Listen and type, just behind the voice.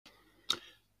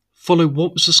Follow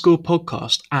What Was the Score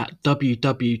podcast at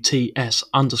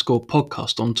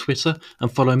WWTS_podcast on Twitter,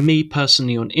 and follow me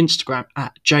personally on Instagram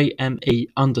at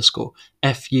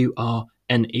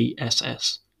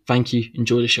JME_FURNESS. Thank you.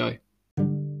 Enjoy the show.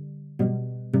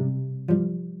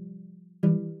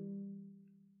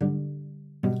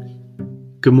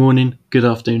 Good morning, good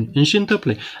afternoon, and Dzień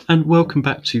dobry, and welcome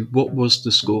back to What Was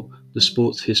the Score, the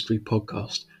Sports History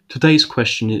podcast. Today's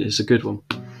question is a good one.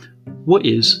 What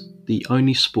is the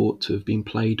only sport to have been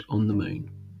played on the moon?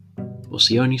 What's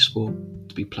the only sport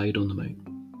to be played on the moon?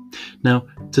 Now,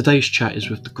 today's chat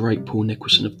is with the great Paul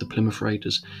Nicholson of the Plymouth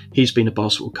Raiders. He's been a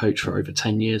basketball coach for over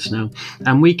 10 years now,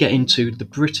 and we get into the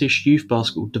British youth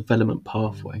basketball development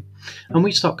pathway, and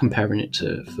we start comparing it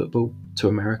to football, to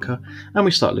America, and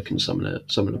we start looking at some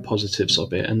of the positives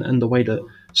of it, and the way that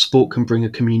sport can bring a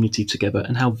community together,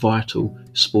 and how vital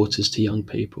sport is to young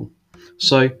people.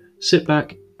 So sit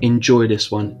back, enjoy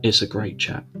this one. It's a great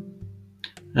chat.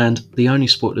 And the only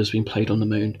sport that's been played on the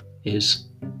moon is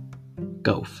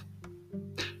golf.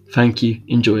 Thank you.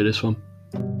 Enjoy this one.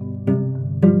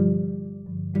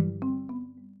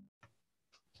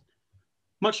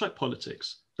 Much like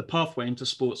politics, the pathway into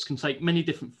sports can take many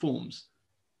different forms,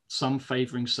 some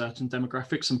favouring certain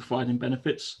demographics and providing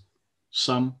benefits,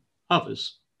 some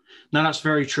others. Now, that's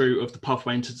very true of the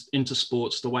pathway into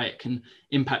sports, the way it can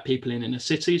impact people in inner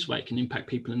cities, the way it can impact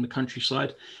people in the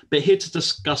countryside. But here to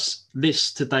discuss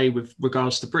this today with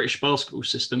regards to the British basketball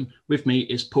system with me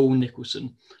is Paul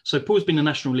Nicholson. So Paul's been a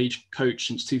National League coach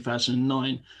since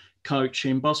 2009,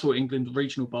 coaching Basketball England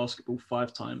regional basketball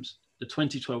 5 times, the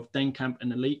 2012 Den Camp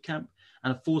and Elite Camp,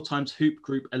 and 4 times Hoop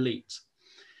Group Elite.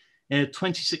 In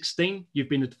 2016, you've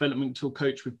been a developmental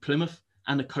coach with Plymouth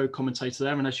and a co-commentator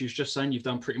there. And as you were just saying, you've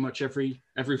done pretty much every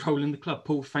role in the club.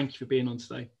 Paul, thank you for being on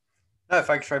today. No,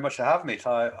 thanks very much for having me.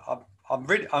 I'm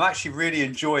actually really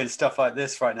enjoying stuff like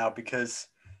this right now, because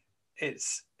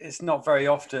it's not very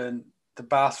often the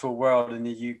basketball world in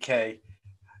the UK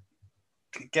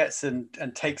gets and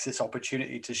takes this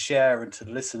opportunity to share and to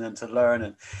listen and to learn,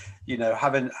 and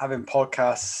having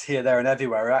podcasts here, there, and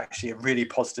everywhere are actually a really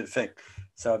positive thing.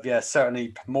 So yeah,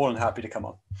 certainly more than happy to come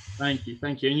on. Thank you.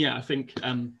 And yeah, I think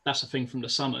that's a thing from the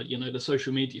summer. The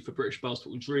social media for British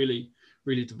basketball has really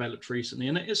developed recently,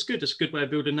 and it's good. It's a good way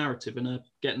of building narrative and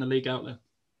getting the league out there.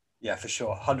 Yeah, for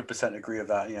sure, 100% agree with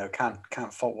that.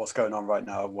 Can't fault what's going on right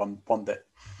now one bit.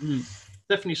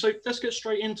 Definitely. So let's get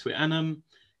straight into it. And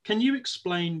can you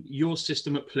explain your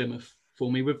system at Plymouth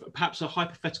for me, with perhaps a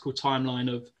hypothetical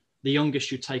timeline of the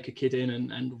youngest you take a kid in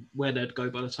and where they'd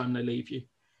go by the time they leave you?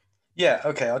 Yeah,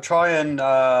 okay. I'll try and,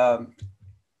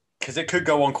 because it could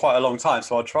go on quite a long time,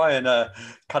 so I'll try and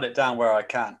cut it down where I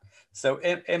can. So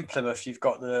in Plymouth, you've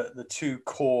got the 2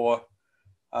 core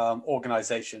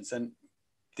organisations, and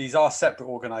these are separate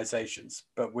organisations,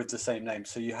 but with the same name.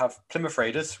 So you have Plymouth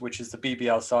Raiders, which is the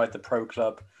BBL side, the pro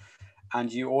club, and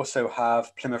you also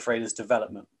have Plymouth Raiders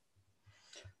Development.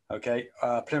 Okay,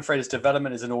 Plymouth Raiders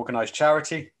Development is an organised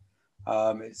charity.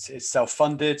 It's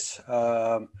self-funded.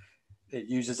 It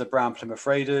uses the brand Plymouth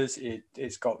Raiders.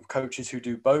 It's got coaches who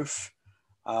do both.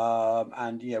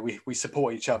 And yeah, we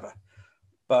support each other.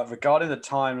 But regarding the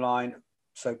timeline,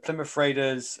 so Plymouth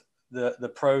Raiders,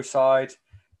 the pro side,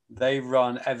 they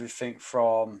run everything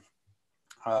from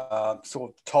sort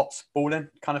of tots balling,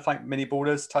 kind of like mini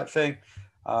ballers type thing,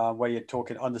 where you're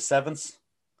talking under 7s.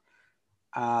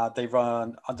 They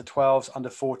run under 12s, under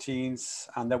 14s,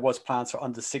 and there was plans for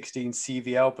under 16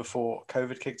 CVL before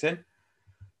COVID kicked in.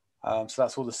 So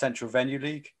that's all the Central Venue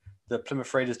League. The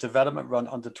Plymouth Raiders Development run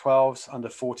under 12s, under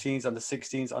 14s, under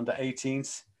 16s, under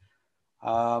 18s.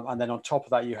 And then on top of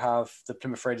that, you have the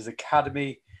Plymouth Raiders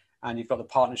Academy, and you've got the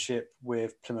partnership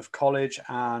with Plymouth College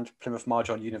and Plymouth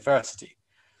Marjon University.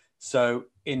 So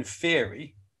in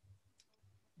theory,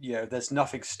 there's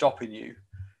nothing stopping you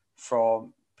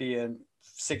from being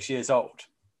 6 years old,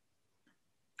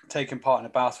 taking part in a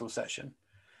basketball session,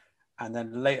 and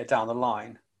then later down the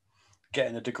line,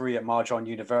 getting a degree at Marjon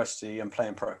University and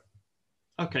playing pro.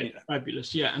 Okay,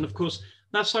 fabulous. Yeah, and of course,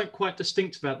 that's like quite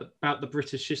distinctive about the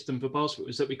British system for basketball,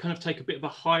 is that we kind of take a bit of a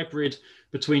hybrid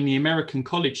between the American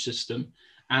college system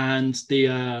and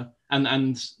the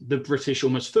British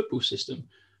almost football system.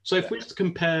 So if we were to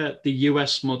compare the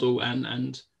US model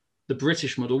and the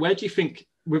British model, where do you think,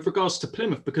 with regards to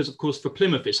Plymouth, because of course for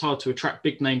Plymouth it's hard to attract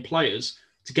big name players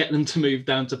to get them to move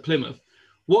down to Plymouth,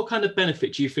 what kind of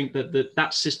benefit do you think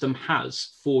that system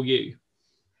has for you?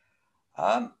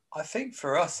 I think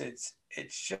for us, it's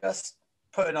just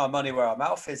putting our money where our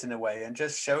mouth is in a way, and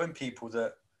just showing people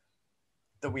that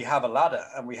we have a ladder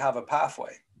and we have a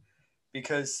pathway.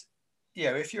 Because,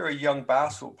 if you're a young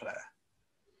basketball player,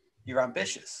 you're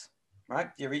ambitious. right?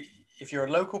 If you're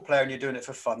a local player and you're doing it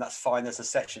for fun, that's fine. There's a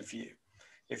section for you.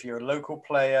 If you're a local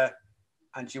player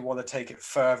and you want to take it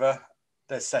further,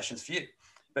 there's sessions for you.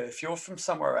 But if you're from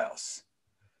somewhere else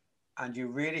and you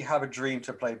really have a dream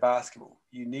to play basketball,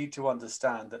 you need to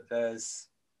understand that there's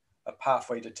a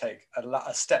pathway to take,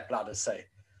 a step ladder, say,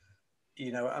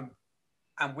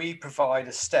 and we provide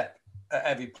a step at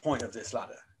every point of this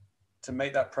ladder to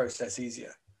make that process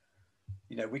easier.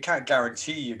 We can't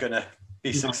guarantee you're going to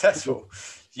be successful,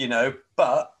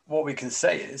 but what we can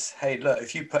say is, hey, look,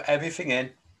 if you put everything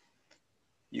in,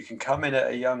 you can come in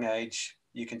at a young age,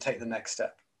 you can take the next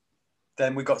step.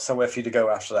 Then we got somewhere for you to go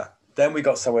after that.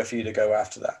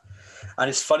 And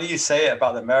it's funny you say it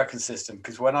about the American system,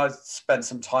 because when I spent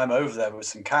some time over there with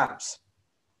some camps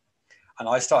and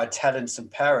I started telling some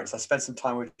parents, I spent some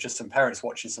time with just some parents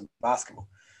watching some basketball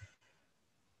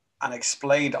and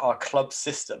explained our club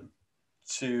system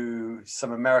to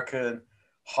some American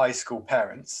high school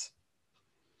parents.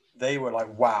 They were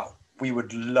like, wow, we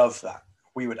would love that.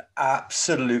 We would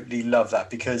absolutely love that,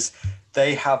 because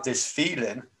they have this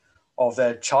feeling of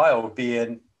their child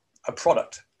being a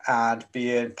product and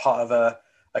being part of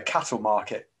a cattle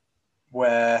market,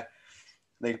 where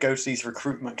they go to these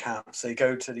recruitment camps, they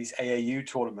go to these AAU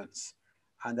tournaments,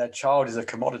 and their child is a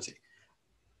commodity.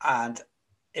 And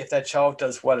if their child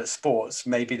does well at sports,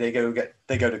 maybe they go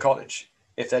to college.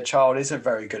 If their child isn't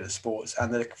very good at sports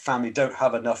and the family don't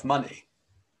have enough money,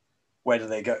 where do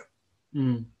they go?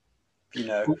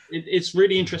 It's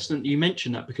really interesting that you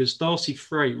mentioned that, because Darcy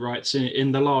Frey writes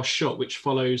in The Last Shot, which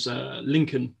follows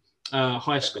Lincoln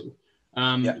High School.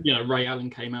 Ray Allen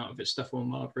came out of it, Stephon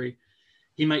Marbury.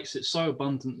 He makes it so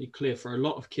abundantly clear for a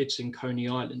lot of kids in Coney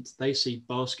Island, they see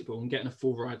basketball and getting a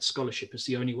full ride scholarship as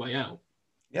the only way out.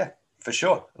 Yeah, for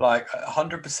sure. Like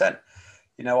 100%.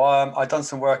 I done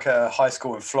some work at a high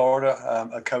school in Florida,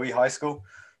 at Coe High School.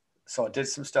 So I did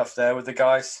some stuff there with the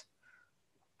guys.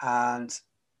 And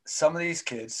some of these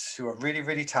kids who are really,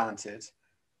 really talented,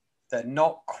 they're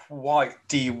not quite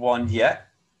D1 yet.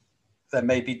 They're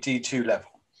maybe D2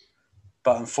 level.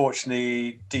 But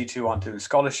unfortunately, D2 aren't doing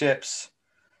scholarships.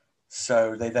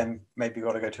 So they then maybe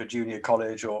got to go to a junior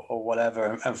college or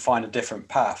whatever and find a different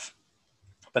path.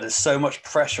 But there's so much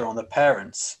pressure on the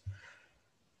parents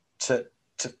to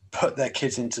put their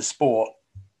kids into sport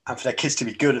and for their kids to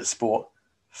be good at sport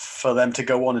for them to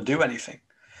go on and do anything.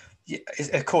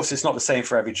 Of course, it's not the same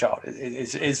for every child.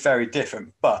 It is very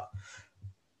different. But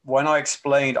when I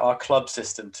explained our club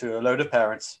system to a load of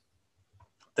parents,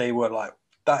 they were like,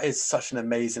 that is such an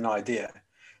amazing idea.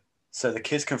 So the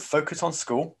kids can focus on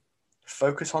school,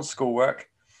 focus on schoolwork.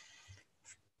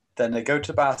 Then they go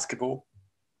to basketball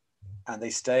and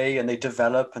they stay and they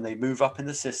develop and they move up in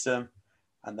the system.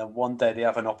 And then one day they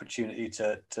have an opportunity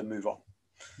to move on.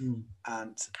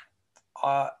 And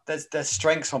there's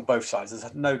strengths on both sides.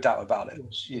 There's no doubt about it.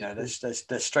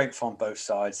 There's strength on both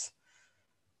sides.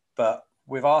 But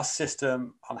with our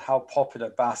system on how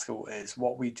popular basketball is,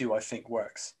 what we do, I think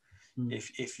works.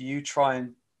 If you try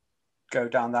and go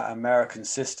down that American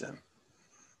system,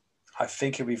 I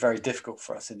think it'll be very difficult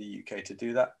for us in the UK to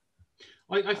do that.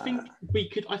 I think we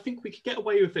could get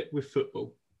away with it with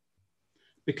football,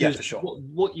 because for sure.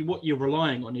 what you're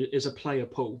relying on is a player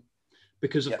pool,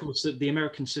 because of course the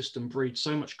American system breeds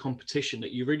so much competition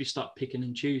that you really start picking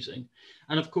and choosing,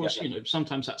 and of course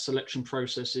sometimes that selection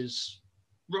process is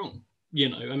wrong.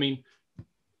 I mean,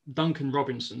 Duncan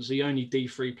Robinson's the only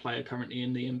D3 player currently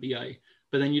in the NBA,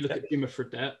 but then you look at Jimmer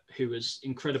Fredette, who was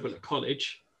incredible at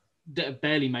college,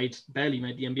 barely made the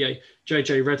NBA.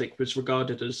 JJ Redick was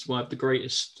regarded as one of the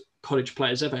greatest college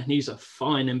players ever, and he's a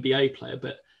fine NBA player,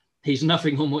 but he's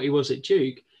nothing on what he was at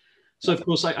Duke. So of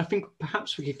course, I think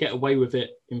perhaps we could get away with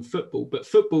it in football, but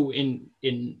football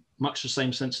in much the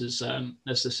same sense as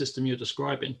the system you're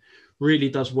describing really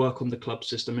does work on the club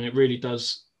system, and it really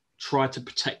does try to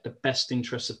protect the best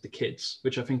interests of the kids,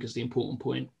 which I think is the important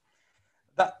point.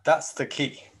 That's the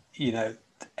key.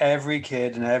 Every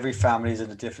kid and every family is in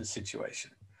a different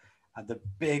situation. And the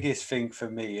biggest thing for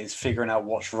me is figuring out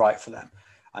what's right for them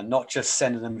and not just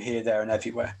sending them here, there, and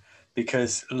everywhere,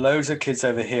 because loads of kids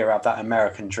over here have that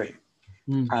American dream.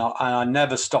 And I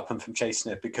never stop them from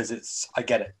chasing it, because I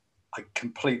get it. I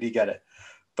completely get it.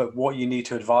 But what you need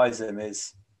to advise them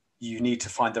is you need to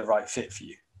find the right fit for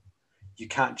you. You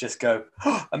can't just go,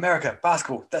 America,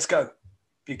 basketball, let's go.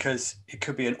 Because it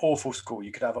could be an awful school.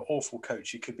 You could have an awful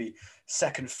coach. You could be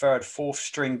second, third, fourth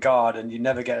string guard and you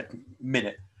never get a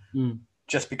minute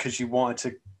just because you wanted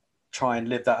to try and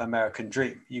live that American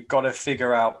dream. You've got to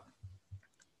figure out,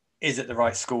 is it the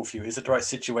right school for you? Is it the right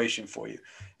situation for you?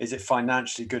 Is it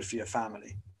financially good for your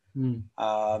family?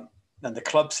 the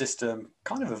club system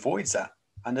kind of avoids that.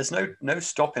 And there's no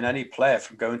stopping any player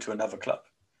from going to another club.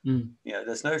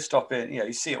 There's no stopping,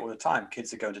 you see it all the time.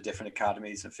 Kids are going to different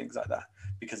academies and things like that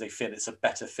because they feel it's a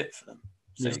better fit for them.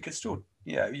 So you can still,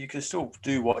 you can still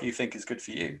do what you think is good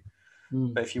for you.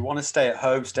 But if you want to stay at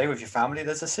home, stay with your family,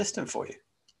 there's a system for you.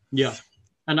 Yeah.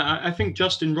 And I think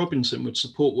Justin Robinson would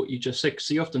support what you just said, because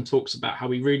he often talks about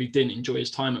how he really didn't enjoy his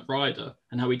time at Ryder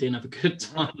and how he didn't have a good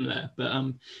time there. But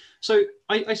so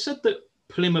I said that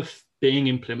Plymouth, being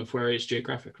in Plymouth where it is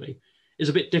geographically, is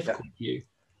a bit difficult for you.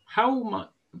 How much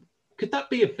could that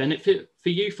be a benefit for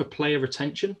you for player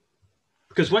retention?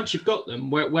 Because once you've got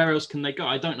them, where else can they go?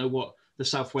 I don't know what the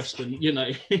Southwestern,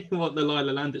 what the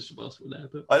Lila Land is for basketball there.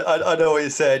 But I know what you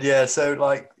said, yeah. So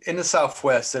like in the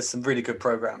Southwest, there's some really good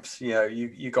programs.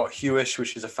 You got Hewish,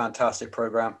 which is a fantastic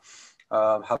program.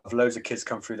 Have loads of kids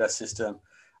come through their system.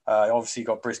 Obviously, you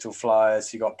got Bristol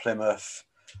Flyers, you got Plymouth.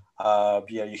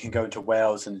 You can go into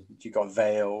Wales and you got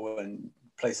Vale and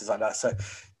places like that. So,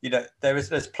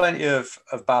 there's plenty of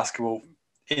basketball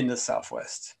in the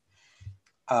Southwest.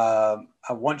 And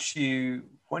once you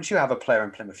have a player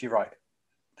in Plymouth, you're right.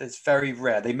 It's very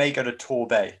rare. They may go to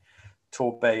Torbay.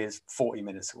 Torbay is 40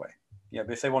 minutes away.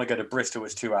 But if they want to go to Bristol,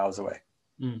 it's 2 hours away.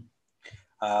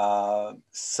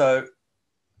 So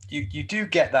you do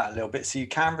get that a little bit. So you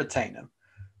can retain them.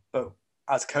 But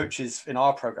as coaches in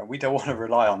our program, we don't want to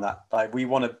rely on that. Like we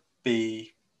want to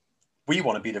be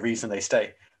the reason they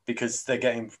stay, because they're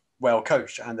getting well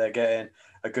coached and they're getting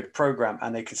a good program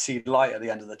and they can see light at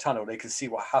the end of the tunnel. They can see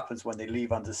what happens when they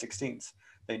leave under 16s.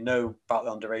 They know about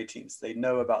the under 18s. They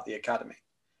know about the academy.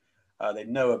 They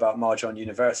know about Marjon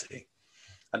University.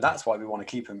 And that's why we want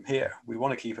to keep them here. We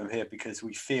want to keep them here because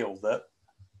we feel that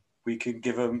we can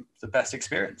give them the best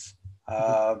experience.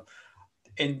 I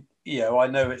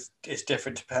know it's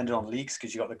different depending on leagues,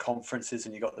 because you've got the conferences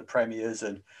and you've got the premiers,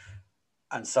 and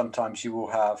sometimes you will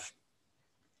have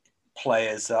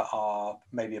players that are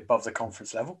maybe above the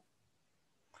conference level.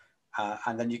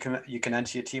 And then you can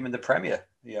enter your team in the Premier,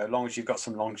 as long as you've got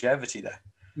some longevity there.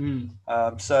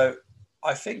 So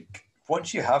I think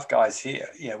once you have guys here,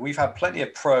 we've had plenty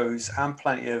of pros and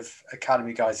plenty of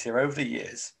academy guys here over the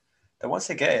years, that once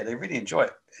they get here, they really enjoy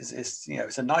it.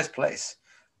 It's a nice place,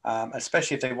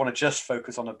 especially if they want to just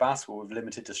focus on the basketball with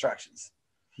limited distractions.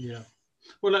 Yeah,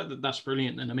 well, that's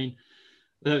brilliant. Then I mean,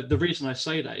 the reason I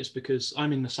say that is because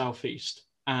I'm in the Southeast.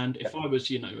 And if I was,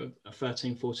 a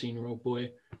 13, 14-year-old boy,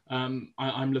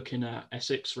 I'm looking at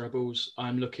Essex Rebels.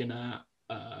 I'm looking at,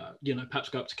 perhaps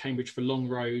go up to Cambridge for Long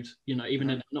Road,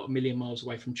 even not a million miles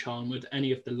away from Charnwood,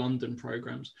 any of the London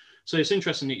programs. So it's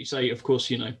interesting that you say, of course,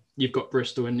 you've got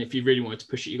Bristol, and if you really wanted to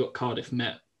push it, you've got Cardiff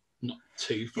Met, not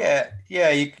too far.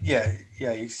 You're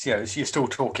still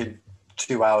talking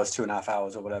 2 hours, 2.5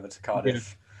 hours or whatever to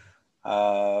Cardiff.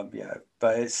 But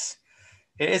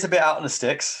it is a bit out on the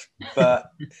sticks,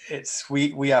 but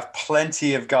we have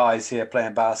plenty of guys here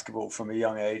playing basketball from a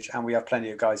young age, and we have plenty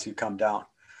of guys who come down.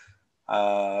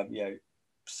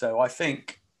 So I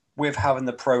think with having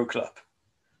the pro club,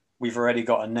 we've already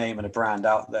got a name and a brand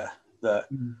out there that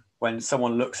when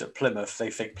someone looks at Plymouth,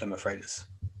 they think Plymouth Raiders.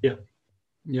 Yeah.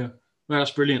 Well, that's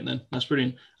brilliant then. That's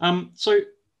brilliant. So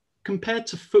compared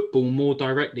to football more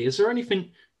directly, is there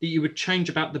anything that you would change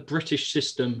about the British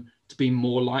system to be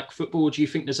more like football? Or do you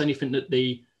think there's anything that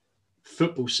the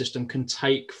football system can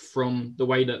take from the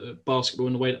way that basketball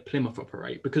and the way that Plymouth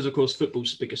operate? Because of course,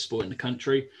 football's the biggest sport in the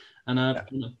country, and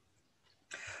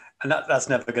and that's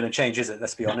never going to change, is it?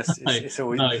 Let's be honest. It's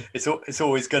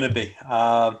always going to be.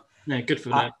 Good for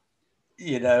that.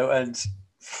 And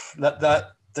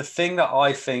that the thing that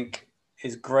I think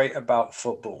is great about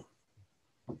football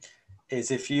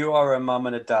is if you are a mum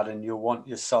and a dad and you want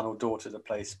your son or daughter to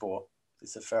play sport,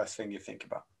 it's the first thing you think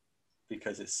about,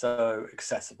 because it's so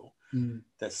accessible.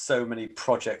 There's so many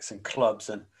projects and clubs,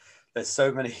 and there's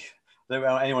so many, I don't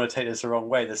want anyone to take this the wrong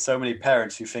way, there's so many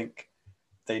parents who think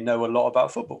they know a lot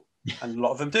about football, and a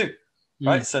lot of them do,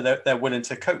 right? So they're willing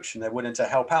to coach, and they're willing to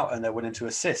help out, and they're willing to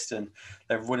assist, and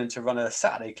they're willing to run a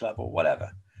Saturday club or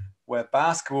whatever. Where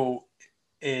basketball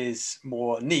is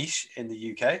more niche in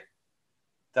the UK,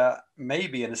 that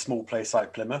maybe in a small place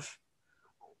like Plymouth,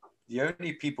 the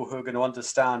only people who are going to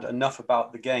understand enough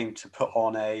about the game to put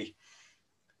on a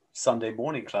Sunday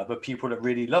morning club are people that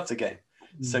really love the game.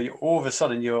 So all of a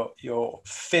sudden you're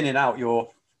thinning out your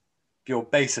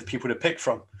base of people to pick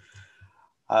from.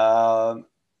 So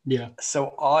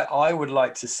I would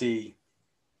like to see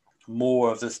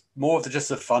more of just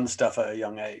the fun stuff at a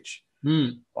young age.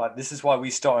 Like, this is why we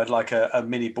started like a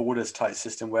mini borders type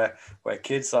system where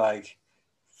kids like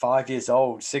 5 years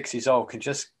old, 6 years old can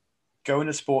just go in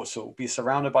a sports hall, be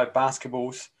surrounded by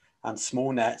basketballs and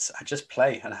small nets and just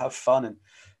play and have fun and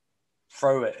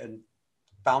throw it and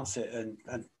bounce it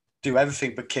and do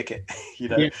everything but kick it,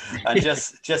 Yeah. and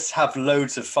just have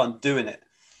loads of fun doing it.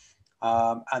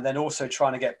 And then also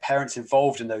trying to get parents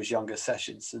involved in those younger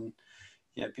sessions, and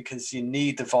because you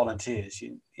need the volunteers,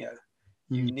 you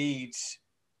need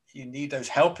those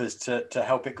helpers to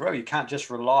help it grow. You can't just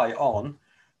rely on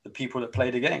the people that play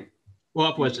the game. Well,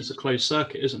 otherwise it's a closed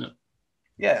circuit, isn't it?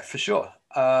 Yeah, for sure.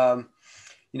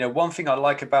 One thing I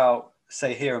like about,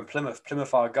 say, here in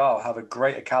Plymouth Argyle have a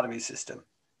great academy system,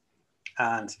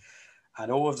 and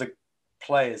all of the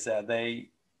players there, they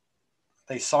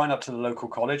sign up to the local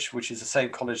college, which is the same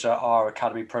college that our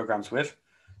academy programs with,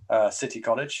 City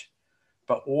College,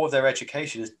 but all of their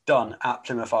education is done at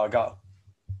Plymouth Argyle.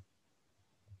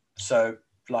 So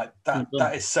like that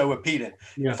is so appealing.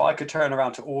 Yeah. If I could turn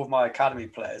around to all of my academy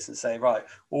players and say, right,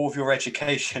 all of your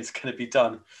education is going to be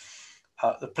done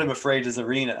at the Plymouth Raiders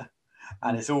Arena,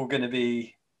 and it's all going to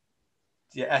be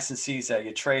your S&C's there,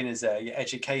 your trainers there, your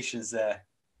education's there,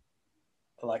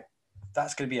 like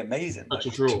that's going to be amazing. Such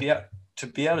like, a draw. To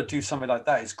be able to do something like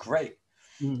that is great.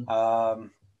 And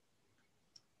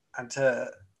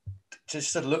to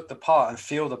just to look the part and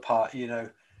feel the part,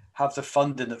 have the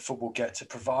funding that football get to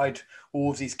provide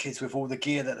all of these kids with all the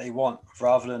gear that they want,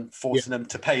 rather than forcing them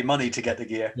to pay money to get the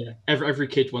gear. Yeah, every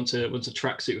kid wants a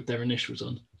tracksuit with their initials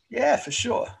on. Yeah, for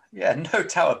sure. Yeah, no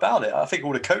doubt about it. I think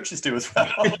all the coaches do as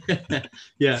well.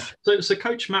 Yeah. So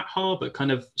Coach Matt Harbour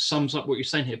kind of sums up what you're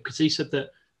saying here, because he said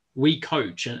that we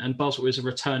coach, and basketball is a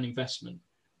return investment.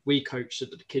 We coach so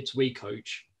that the kids we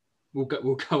coach will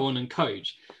go on and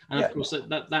coach. And of course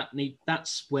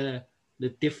that's where the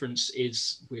difference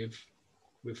is with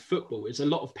football. Is a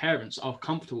lot of parents are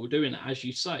comfortable doing it, as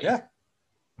you say. Yeah.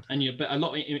 And but a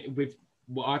lot with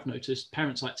what I've noticed,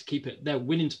 parents like to keep it. They're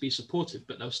willing to be supportive,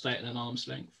 but they'll stay at an arm's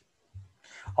length.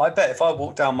 I bet if I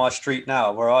walk down my street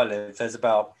now, where I live, there's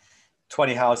about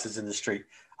 20 houses in the street,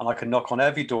 and I can knock on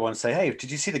every door and say, "Hey,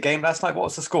 did you see the game last night? What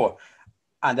was the score?"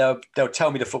 And they'll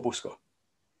tell me the football score.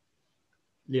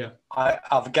 Yeah. I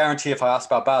guarantee if I ask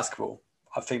about basketball,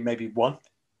 I think maybe one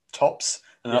tops,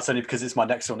 and that's only because it's my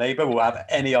next door neighbor will have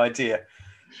any idea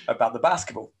about the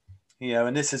basketball.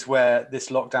 And this is where this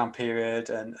lockdown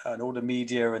period and all the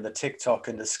media and the TikTok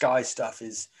and the Sky stuff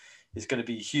is going to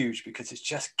be huge, because it's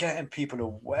just getting people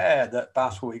aware that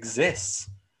basketball exists.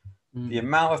 The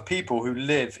amount of people who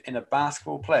live in a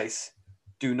basketball place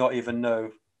do not even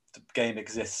know the game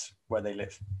exists where they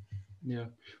live. Yeah.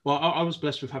 Well, I was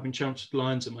blessed with having Chelmsford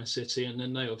Lions in my city, and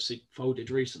then they obviously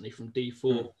folded recently from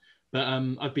D4. But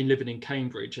I've been living in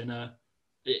Cambridge, and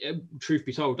truth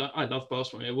be told, I love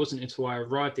basketball. It wasn't until I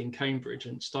arrived in Cambridge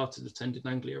and started attending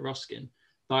Anglia Ruskin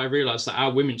that I realised that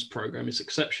our women's programme is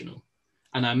exceptional,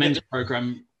 and our men's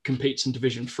programme competes in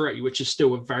Division 3, which is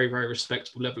still a very, very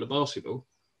respectable level of basketball.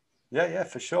 Yeah,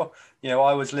 for sure.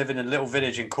 I was living in a little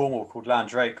village in Cornwall called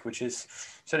Landrake, which is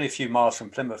it's only a few miles from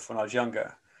Plymouth when I was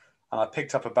younger. And I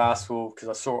picked up a basketball because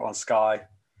I saw it on Sky.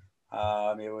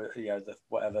 It was,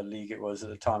 whatever league it was at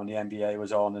the time when the NBA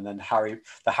was on, and then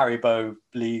the Haribo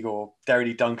League or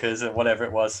Derry Dunkers or whatever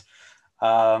it was.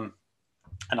 And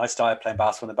I started playing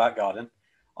basketball in the back garden.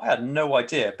 I had no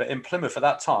idea, but in Plymouth at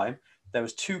that time, there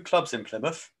was 2 clubs in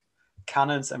Plymouth,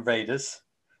 Cannons and Raiders.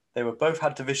 They both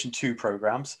had Division 2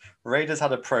 programs. Raiders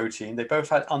had a pro team. They both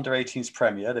had under-18s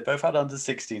Premier. They both had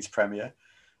under-16s Premier.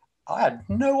 I had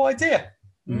no idea.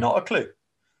 Not a clue.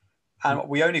 And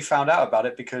we only found out about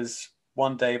it because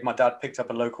one day my dad picked up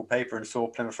a local paper and saw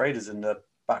Plymouth Raiders in the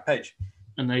back page.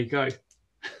 And there you go.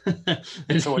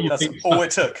 That's all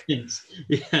it took.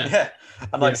 Yeah.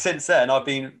 And since then, I've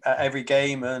been at every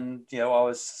game, and I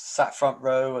was sat front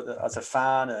row as a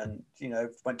fan, and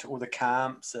went to all the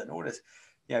camps and all this.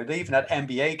 They even had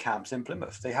NBA camps in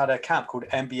Plymouth. They had a camp called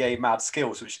NBA Mad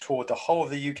Skills, which toured the whole of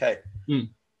the UK.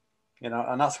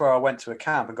 And that's where I went to a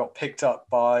camp and got picked up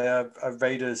by a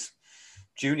Raiders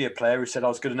junior player who said I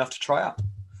was good enough to try out.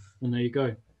 And there you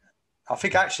go. I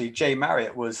think actually Jay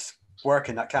Marriott was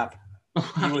working that camp.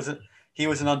 He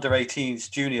was an under-18s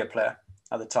junior player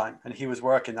at the time, and he was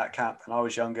working that camp, and I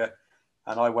was younger,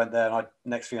 and I went there, and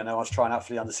next thing I know, I was trying out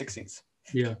for the under-16s.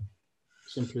 Yeah,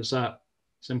 simple as that.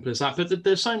 But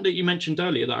there's something that you mentioned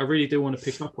earlier that I really do want to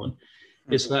pick up on,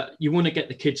 is that you want to get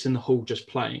the kids in the hall just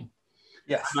playing.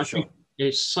 Yes, I think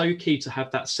it's so key to have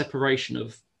that separation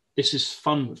of this is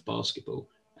fun with basketball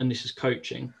and this is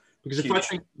coaching. Because if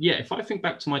I think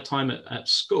back to my time at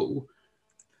school,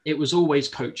 it was always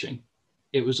coaching.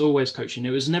 It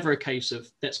was never a case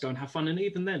of let's go and have fun. And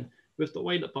even then, with the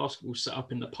way that basketball's set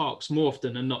up in the parks, more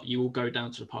often than not, you will go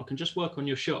down to the park and just work on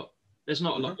your shot. There's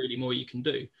not a lot really more you can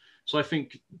do. So I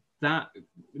think that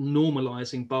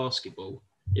normalizing basketball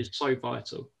is so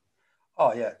vital.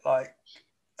 Oh yeah, like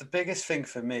the biggest thing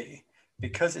for me,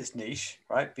 because it's niche,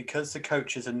 right? Because the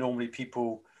coaches are normally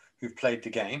people who've played the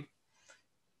game.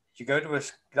 You go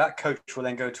to that coach will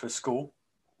then go to a school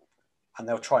and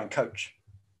they'll try and coach.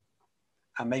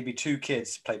 And maybe 2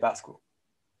 kids play basketball,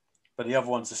 but the other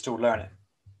ones are still learning.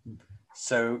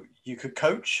 So you could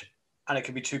coach and it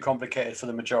could be too complicated for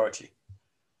the majority.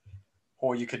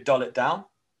 Or you could dull it down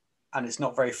and it's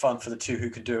not very fun for the 2 who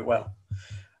can do it well.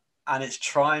 And it's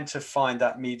trying to find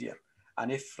that medium.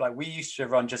 And if, like, we used to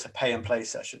run just a pay and play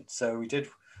session. So we did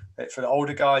it for the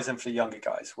older guys and for the younger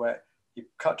guys, where you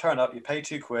turn up, you pay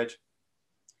 £2,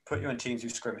 put you in teams, you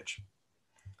scrimmage.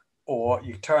 Or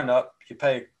you turn up, you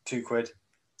pay £2,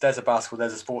 there's a basketball,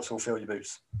 there's a sports hall, fill your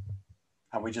boots.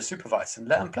 And we just supervise and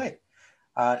let them play.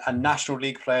 And National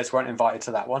League players weren't invited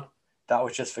to that one. That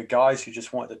was just for guys who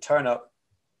just wanted to turn up,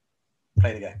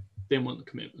 play the game. Didn't want the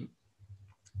commitment.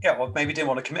 Yeah, well, maybe didn't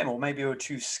want a commitment, or maybe were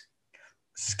too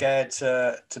scared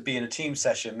to be in a team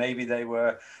session. Maybe they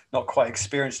were not quite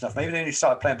experienced enough. Maybe they only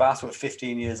started playing basketball at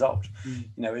 15 years old. You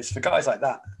know, it's for guys like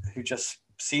that who just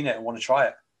seen it and want to try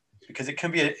it, because it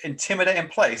can be an intimidating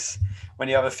place when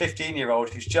you have a 15-year-old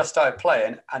who's just started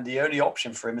playing and the only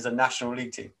option for him is a National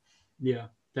League team. Yeah,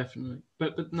 definitely.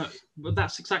 But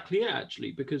that's exactly it,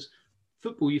 actually, because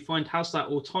football, you find, has that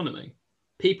autonomy.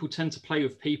 People tend to play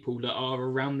with people that are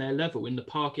around their level. In the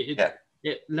park, it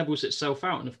levels itself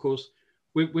out. And of course,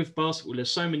 with basketball, there's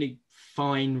so many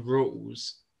fine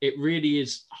rules. It really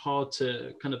is hard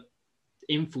to kind of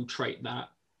infiltrate that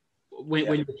when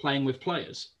you're playing with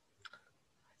players.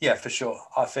 Yeah, for sure.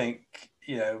 I think,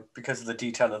 you know, because of the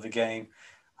detail of the game,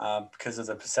 because of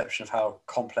the perception of how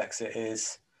complex it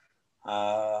is,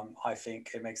 I think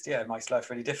it makes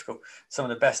life really difficult. Some of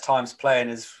the best times playing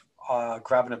is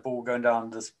grabbing a ball, going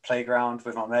down this playground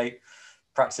with my mate,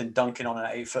 practicing dunking on an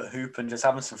 8-foot hoop and just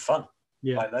having some fun.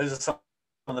 Yeah. Like, those are some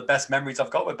of the best memories I've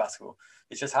got with basketball.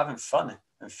 It's just having fun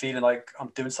and feeling like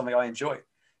I'm doing something I enjoy.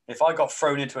 If I got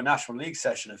thrown into a National League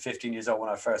session at 15 years old when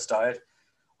I first started,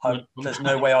 there's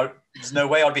no way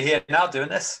I'd be here now doing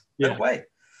this. No way.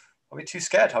 I'll be too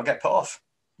scared. I'll get put off.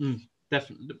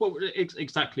 Definitely. Well,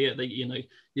 exactly it.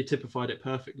 You typified it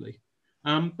perfectly.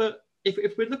 But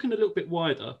if we're looking a little bit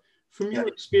wider, from your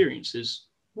experiences,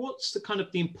 what's the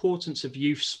importance of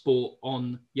youth sport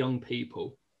on young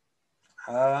people?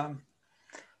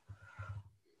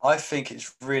 I think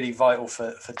it's really vital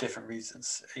for different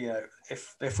reasons. You know,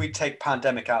 if we take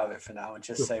pandemic out of it for now and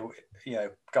just say, you know,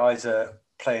 guys are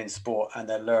playing sport and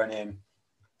they're learning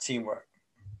teamwork,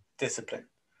 discipline,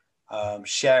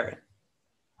 sharing,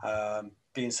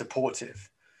 being supportive.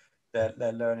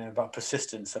 They're learning about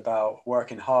persistence, about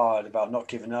working hard, about not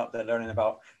giving up. They're learning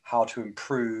about how to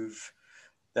improve.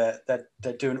 They're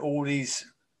doing all these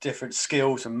different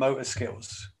skills and motor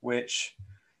skills, which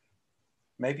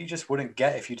maybe you just wouldn't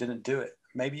get if you didn't do it.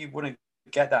 Maybe you wouldn't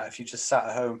get that if you just sat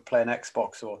at home playing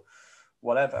Xbox or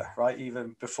whatever, right?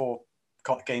 Even before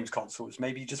games consoles,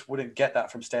 maybe you just wouldn't get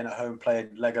that from staying at home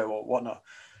playing Lego or whatnot.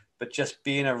 But just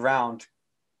being around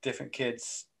different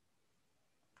kids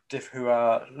who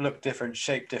look different,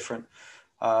 shape different,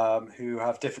 who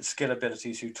have different skill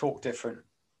abilities, who talk different,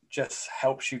 just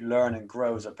helps you learn and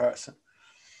grow as a person.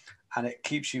 And it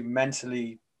keeps you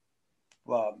mentally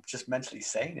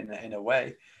sane in a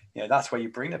way. You know, that's where you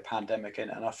bring the pandemic in.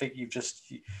 And I think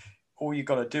all you've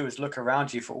got to do is look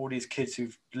around you for all these kids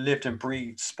who've lived and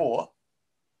breathed sport,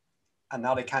 and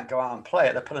now they can't go out and play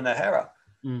it. They're pulling their hair out.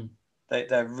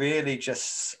 They're really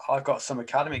just, I've got some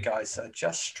academy guys that are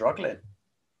just struggling.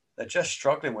 They're just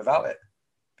struggling without it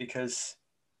because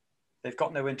they've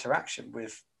got no interaction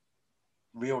with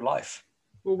real life.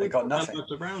 Well, we've got nothing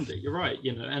around it. You're right,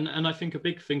 you know, and I think a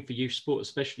big thing for youth sport,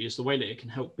 especially, is the way that it can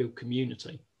help build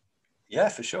community. Yeah,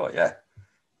 for sure.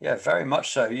 Yeah, very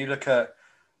much so. You look at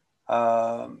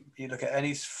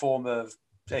any form of,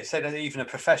 say that even a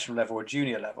professional level or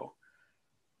junior level.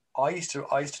 I used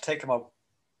to take my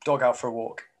dog out for a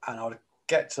walk, and I'd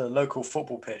get to the local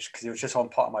football pitch because it was just on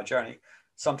part of my journey.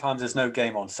 Sometimes there's no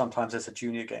game on. Sometimes there's a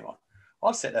junior game on.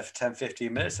 I'd sit there for 10,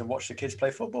 15 minutes and watch the kids play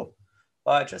football.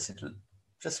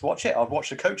 Just watch it. I'd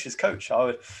watch the coaches coach.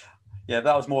 That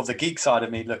was more of the geek side of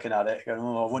me looking at it, going,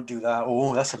 oh, I wouldn't do that.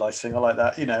 Oh, that's a nice thing. I like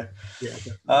that, you know. Yeah.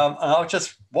 And I'll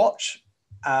just watch.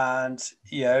 And,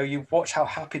 you know, you watch how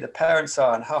happy the parents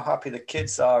are and how happy the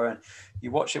kids are. And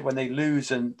you watch it when they lose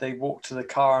and they walk to the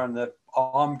car and the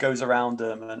arm goes around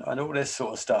them and all this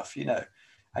sort of stuff, you know.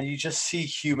 And you just see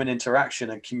human interaction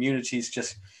and communities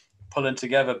just pulling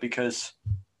together because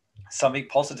something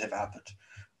positive happened.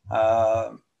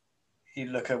 You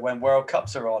look at when World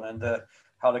Cups are on and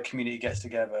how the community gets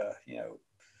together.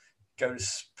 Go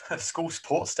to school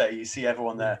sports day, you see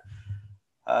everyone there.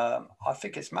 I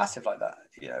think it's massive like that.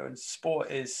 And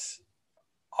sport is.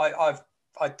 I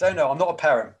don't know. I'm not a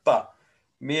parent, but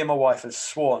me and my wife have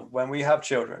sworn when we have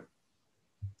children,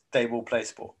 they will play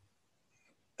sport.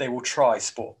 They will try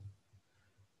sport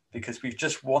because we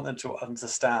just want them to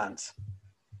understand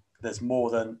there's more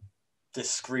than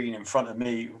this screen in front of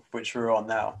me, which we're on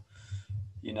now,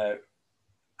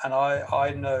 and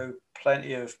I know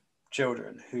plenty of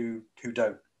children who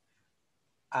don't,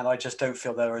 and I just don't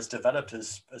feel they're as developed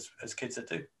as kids that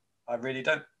do. I really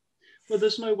don't. Well,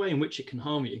 there's no way in which it can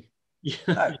harm you.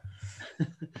 No.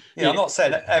 Yeah, I'm not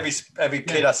saying that every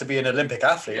kid has to be an Olympic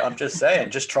athlete. I'm just saying,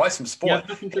 just try some sport. You have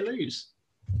nothing to lose.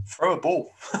 Throw a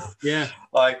ball. Yeah.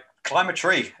 Like climb a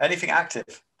tree, anything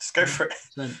active. Just go for it.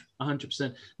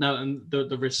 100%. Now, and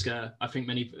the risk I think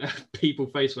many people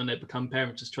face when they become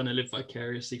parents is trying to live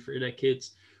vicariously through their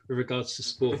kids with regards to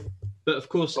sport. But of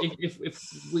course, if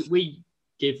we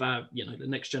give the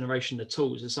next generation the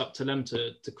tools, it's up to them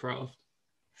to craft.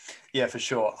 Yeah, for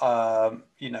sure.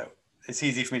 It's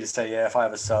easy for me to say, yeah, if I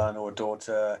have a son or a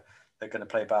daughter, they're going to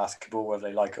play basketball whether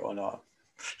they like it or not.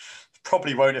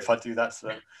 Probably won't if I do that to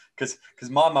them, because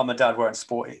my mum and dad weren't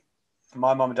sporty.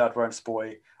 My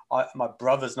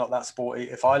brother's not that sporty.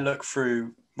 If I look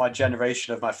through my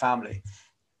generation of my family,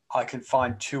 I can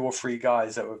find 2 or 3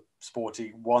 guys that were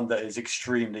sporty. One that is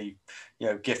extremely,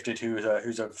 gifted,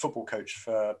 who's a football coach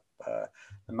for the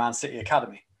Man City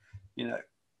Academy,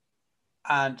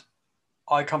 and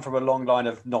I come from a long line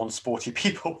of non-sporty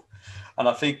people, and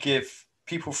I think if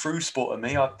people threw sport at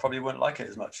me, I probably wouldn't like it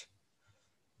as much.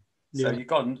 So you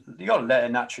got to let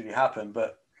it naturally happen,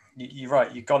 but you're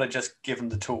right. You got to just give them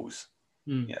the tools.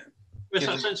 It's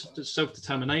that sense of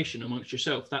self-determination amongst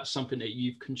yourself. That's something that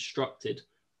you've constructed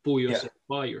for yourself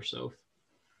by yourself.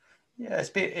 Yeah,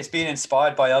 it's been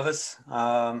inspired by others.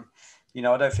 I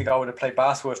don't think I would have played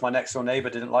basketball if my next door neighbor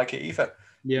didn't like it either.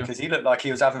 Yeah. Because he looked like he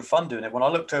was having fun doing it. When I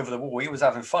looked over the wall, he was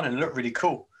having fun and it looked really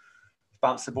cool.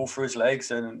 Bounced the ball through his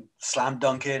legs and slam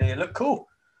dunk it, and it looked cool.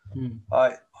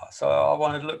 So I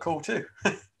wanted to look cool too.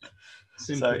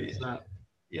 Simple as that.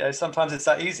 Yeah, sometimes it's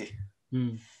that easy.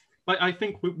 But I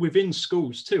think within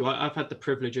schools too, I've had the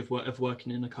privilege of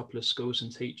working in a couple of schools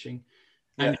and teaching.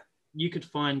 And you could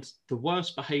find the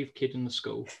worst behaved kid in the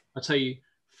school. I tell you,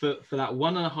 for that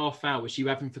 1.5 hours you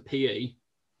have him for PE,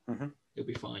 it'll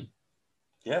be fine.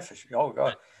 Yeah, for sure. Oh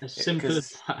God, as simple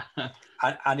as that.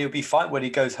 And he'll be fine when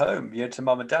he goes home, to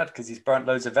mum and dad, because he's burnt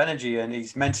loads of energy and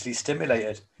he's mentally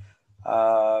stimulated.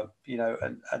 And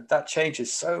that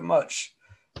changes so much,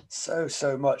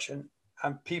 so much.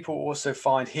 And people also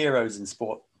find heroes in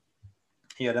sport.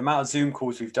 The amount of Zoom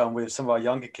calls we've done with some of our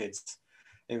younger kids.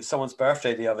 It was someone's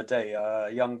birthday the other day,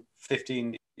 a young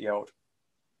 15-year-old,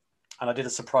 and I did a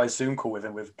surprise Zoom call with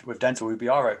him with Denzel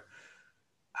Ubiaro.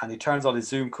 And he turns on his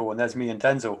Zoom call and there's me and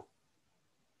Denzel.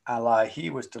 And he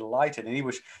was delighted.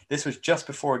 And this was just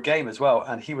before a game as well.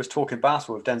 And he was talking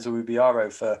basketball with Denzel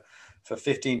Ubiaro for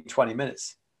 15, 20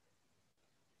 minutes.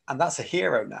 And that's a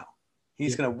hero now.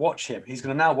 He's going to watch him. He's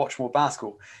going to now watch more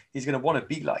basketball. He's going to want to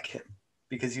be like him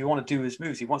because he wants to do his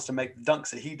moves. He wants to make the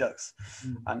dunks that he does.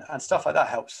 And stuff like that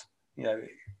helps.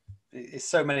 It's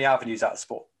so many avenues out of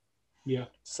sport. Yeah.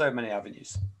 So many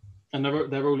avenues. And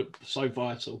they're all so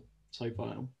vital. So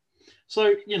vital.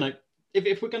 So,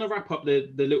 if we're going to wrap up the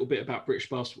little bit about British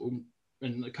basketball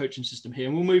and the coaching system here,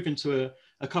 and we'll move into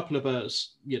a couple of,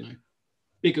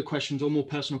 bigger questions or more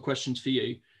personal questions for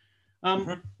you.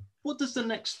 What does the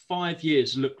next 5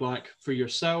 years look like for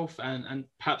yourself and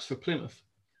perhaps for Plymouth?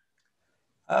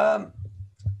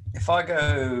 If I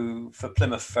go for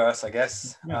Plymouth first, I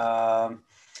guess.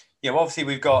 Obviously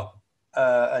we've got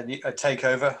a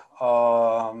takeover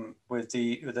with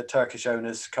the Turkish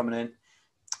owners coming in.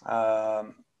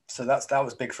 So that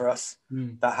was big for us.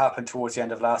 That happened towards the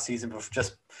end of last season,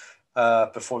 just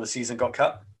before the season got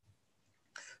cut.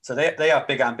 So they have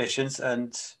big ambitions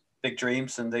and big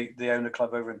dreams, and they own a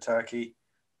club over in Turkey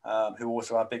who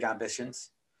also have big ambitions.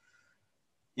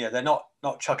 Yeah, they're not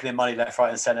chucking in money left, right,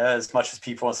 and centre as much as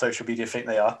people on social media think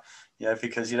they are.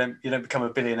 Because you don't become a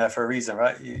billionaire for a reason,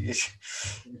 right? You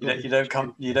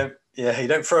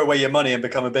don't throw away your money and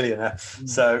become a billionaire.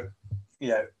 So,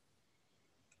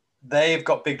 they've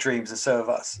got big dreams, and so have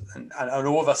us, and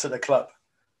all of us at the club,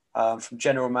 from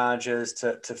general managers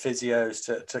to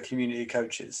physios to community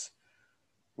coaches.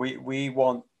 We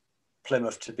want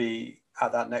Plymouth to be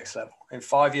at that next level. In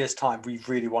 5 years' time, we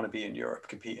really want to be in Europe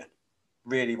competing.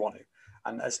 Really want to.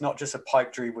 And it's not just a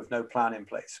pipe dream with no plan in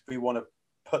place. We want to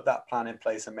put that plan in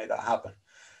place and make that happen.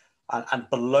 And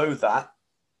below that,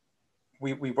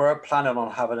 we were planning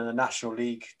on having a National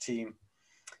League team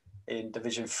in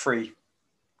Division 3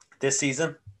 this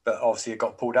season, but obviously it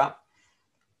got pulled out.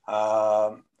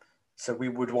 So we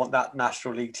would want that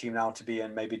National League team now to be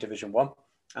in maybe Division 1,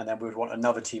 and then we would want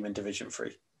another team in Division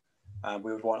 3.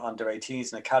 We would want under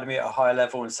 18s and academy at a higher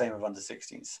level, and same with under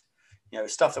 16s. You know,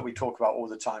 stuff that we talk about all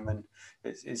the time, and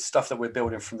it's stuff that we're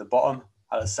building from the bottom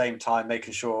at the same time,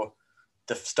 making sure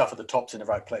the stuff at the top's in the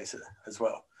right place as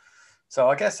well. So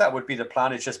I guess that would be the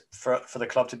plan, is just for the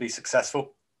club to be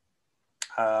successful.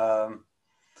 And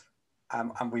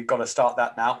we've got to start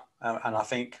that now. And I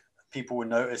think people will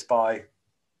notice by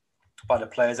the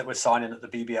players that we're signing at the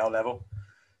BBL level.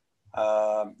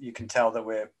 You can tell that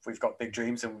we've got big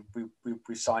dreams, and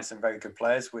we've signed some very good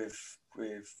players with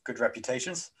good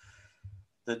reputations.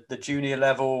 The junior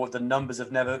level, the numbers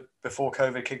have never, before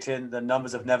COVID kicked in, the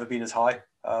numbers have never been as high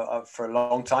for a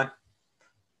long time.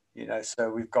 You know, so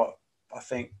we've got, I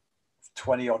think,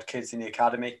 20 odd kids in the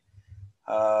academy.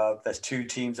 There's 2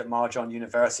 teams at Marjon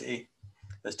University.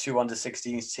 There's 2 under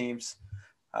 16s teams.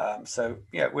 So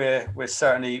yeah, we're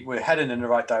heading in the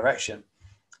right direction.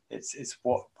 It's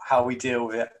how we deal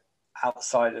with it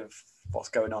outside of what's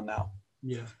going on now.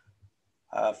 Yeah.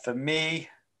 For me,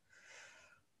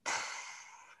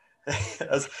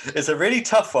 it's a really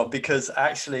tough one, because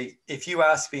actually, if you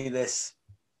asked me this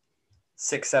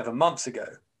 6-7 months ago,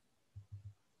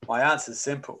 my answer is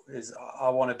simple: is I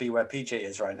want to be where PJ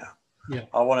is right now. Yeah.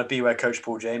 I want to be where Coach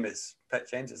Paul James is.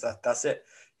 That's it.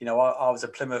 You know, I was a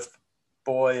Plymouth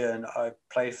boy, and I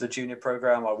played for the junior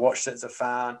program. I watched it as a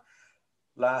fan.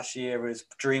 Last year was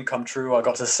a dream come true. I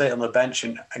got to sit on the bench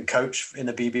and coach in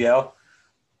the BBL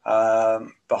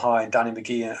behind Danny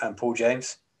McGee and Paul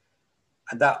James.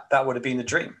 And that would have been the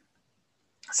dream.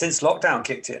 Since lockdown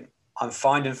kicked in, I'm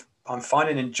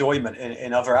finding enjoyment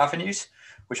in other avenues,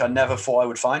 which I never thought I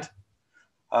would find.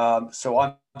 So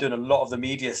I'm doing a lot of the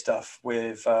media stuff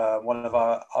with one of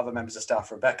our other members of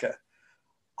staff, Rebecca.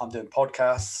 I'm doing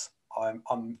podcasts.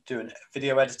 I'm doing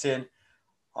video editing.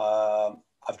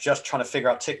 I've just trying to figure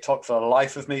out TikTok for the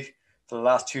life of me. For the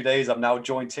last 2 days, I've now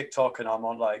joined TikTok, and I'm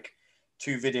on like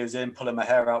 2 videos in, pulling my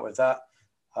hair out with that.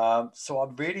 So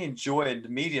I'm really enjoying the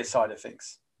media side of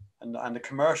things and the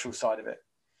commercial side of it.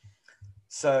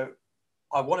 So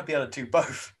I want to be able to do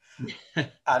both.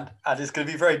 and it's going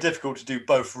to be very difficult to do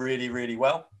both really, really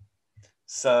well.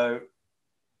 So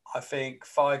I think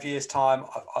 5 years time,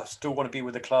 I still want to be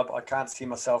with the club. I can't see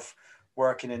myself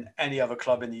working in any other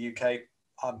club in the UK.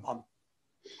 I'm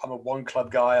a one club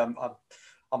guy. I'm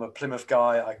a Plymouth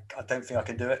guy. I don't think I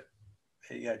can do it.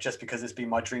 Yeah, just because it's been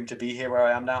my dream to be here where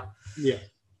I am now. Yeah.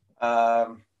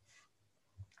 But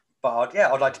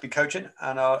I'd like to be coaching,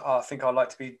 and I think I'd like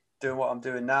to be doing what I'm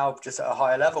doing now, just at a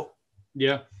higher level.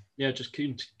 Yeah. Just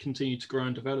continue to grow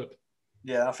and develop.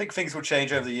 Yeah, I think things will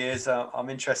change over the years. I'm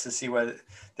interested to see where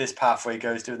this pathway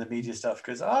goes, doing the media stuff,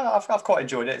 because I've quite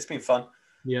enjoyed it. It's been fun.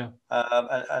 Yeah.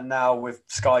 And now with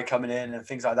Sky coming in and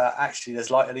things like that, actually,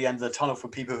 there's light at the end of the tunnel for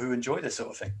people who enjoy this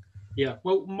sort of thing. Yeah,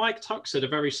 well, Mike Tuck said a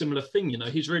very similar thing. You know,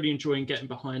 he's really enjoying getting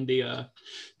behind the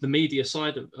media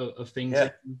side of things. Yeah.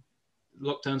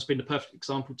 Lockdown's been the perfect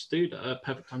example to do that.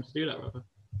 Perfect time to do that, rather.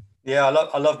 Yeah,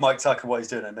 I love Mike Tuck and what he's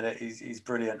doing at the minute. He's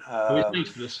brilliant. He's made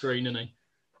for the screen, isn't he?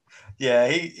 Yeah,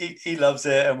 he loves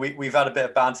it, and we've had a bit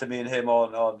of banter, me and him,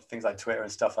 on things like Twitter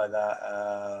and stuff like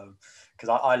that.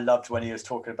 Because I loved when he was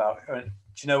talking about, do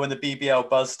you know, when the BBL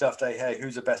buzz stuff, hey,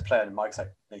 who's the best player? And Mike's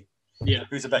like, me. Yeah.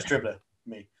 Who's the best dribbler?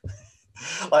 Me.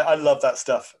 I love that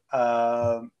stuff.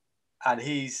 And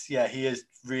he is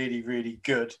really, really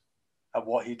good at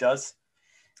what he does.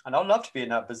 And I'd love to be in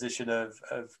that position of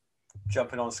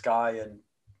jumping on Sky and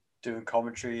doing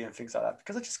commentary and things like that,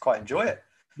 because I just quite enjoy it.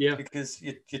 Yeah. Because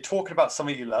you're talking about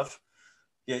something you love.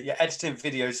 You're editing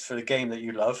videos for the game that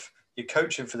you love. You're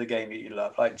coaching for the game that you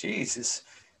love. Like, geez,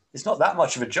 it's not that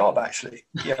much of a job, actually.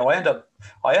 You know, I end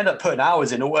up putting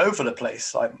hours in all over the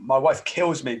place. Like, my wife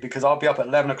kills me because I'll be up at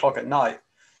 11 o'clock at night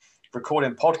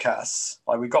recording podcasts.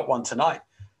 Like, we got one tonight,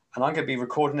 and I'm going to be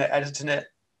recording it, editing it,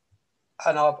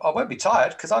 and I won't be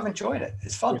tired because I've enjoyed it.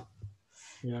 It's fun.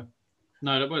 Yeah.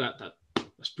 No, well,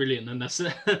 that's brilliant. And that's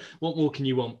what more can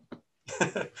you want?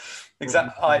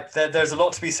 Exactly. There's a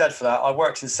lot to be said for that. I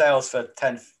worked in sales for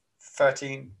 10 to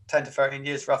 13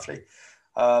 years roughly.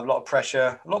 A lot of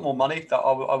pressure, a lot more money that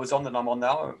I was on than I'm on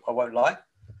now. I won't lie.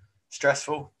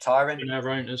 Stressful, tiring. You know,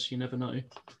 owners, you never know.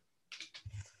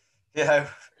 Yeah,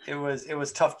 it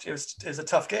was tough. It was a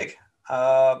tough gig.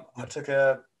 I took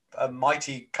a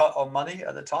mighty cut on money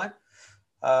at the time.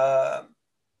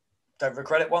 Don't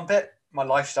regret it one bit. My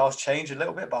lifestyle's changed a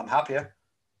little bit, but I'm happier.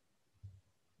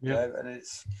 Yeah. And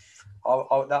it's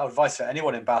that advice for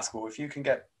anyone in basketball: if you can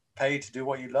get paid to do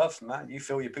what you love, man, you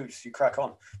fill your boots, you crack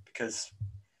on, because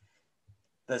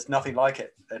there's nothing like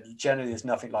it. There generally is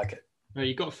nothing like it. Yeah,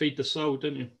 you got to feed the soul,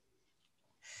 don't you?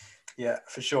 Yeah,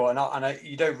 for sure. And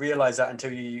you don't realize that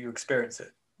until you experience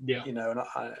it. Yeah. And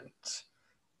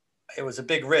it was a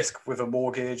big risk with a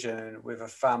mortgage and with a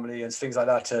family and things like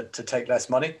that to take less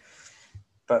money.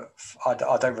 But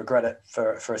I don't regret it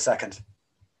for a second.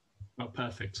 Oh,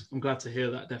 perfect. I'm glad to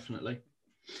hear that, definitely.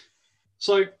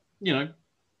 So,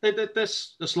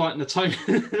 let's lighten the tone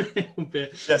a little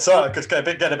bit. Yeah, sorry, I could get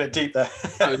a bit deep there.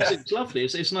 No, it's lovely.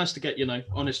 It's nice to get,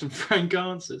 honest and frank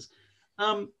answers.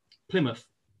 Plymouth,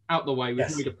 out the way,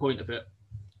 we've made a point of it.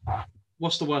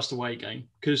 What's the worst away game?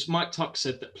 Because Mike Tuck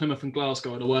said that Plymouth and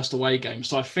Glasgow are the worst away game.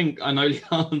 So I think I know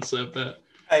the answer, but...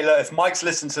 Hey, look, if Mike's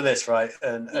listened to this, right,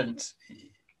 and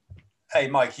hey,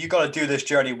 Mike, you got to do this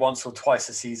journey once or twice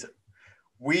a season.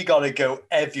 We got to go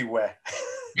everywhere,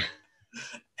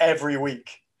 every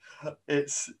week.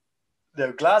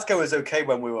 Glasgow is okay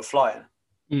when we were flying.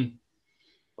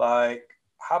 Like,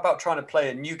 how about trying to play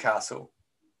in Newcastle,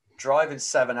 driving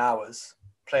 7 hours,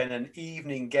 playing an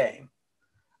evening game,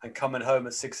 and coming home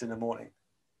at 6 a.m.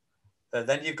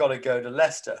 Then you've got to go to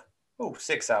Leicester.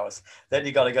 6 hours. Then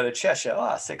you got to go to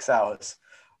Cheshire. 6 hours.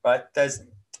 Right? There's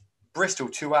Bristol,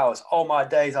 2 hours. Oh my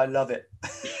days, I love it.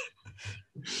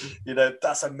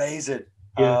 That's amazing.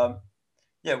 Yeah.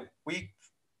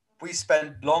 We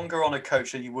spend longer on a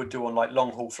coach than you would do on like long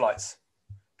haul flights,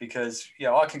 because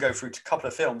I can go through a couple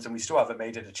of films and we still haven't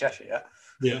made it to Cheshire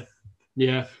yet.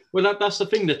 Yeah. Well, that's the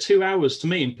thing. The 2 hours, to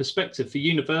me, in perspective for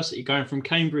university, going from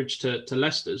Cambridge to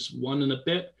Leicester's 1 and a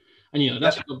bit, and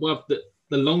that's above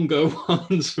the longer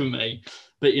ones for me.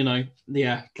 But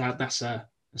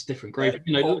that's different. Great.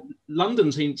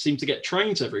 London seems to get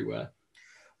trains everywhere.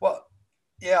 Well,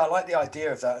 yeah, I like the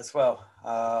idea of that as well.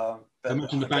 But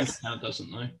imagine the bank account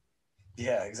doesn't, though.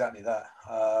 Yeah, exactly that.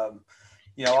 I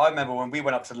remember when we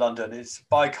went up to London, it's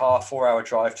by car, 4-hour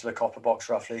drive to the Copper Box,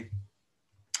 roughly.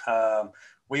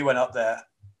 We went up there,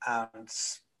 and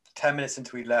 10 minutes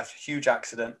into we left, huge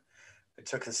accident. It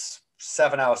took us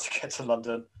 7 hours to get to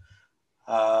London.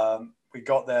 We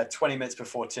got there 20 minutes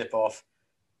before tip-off,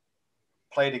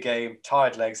 played a game,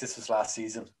 tired legs. This was last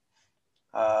season.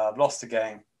 Lost the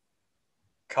game,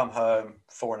 come home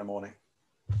 4 a.m.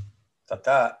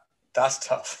 That's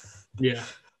tough. Yeah.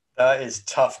 That is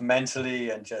tough mentally,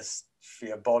 and just for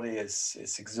your body,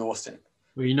 it's exhausting.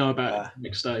 Well, about it the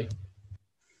next day.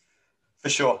 For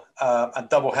sure. And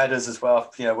double headers as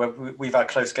well. We've had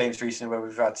close games recently where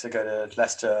we've had to go to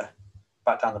Leicester,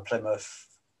 back down to Plymouth,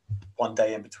 one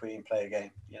day in between, play a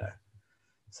game,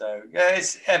 So, yeah,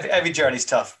 it's every journey's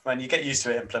tough, man. You get used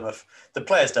to it in Plymouth. The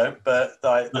players don't, but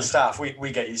the staff,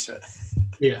 we get used to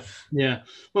it. Yeah.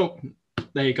 Well,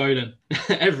 there you go then.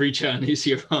 Every journey's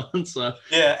your answer.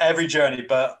 Yeah, every journey,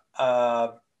 but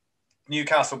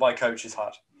Newcastle by coach is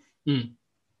hard.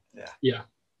 Yeah.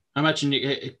 I imagine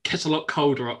it gets a lot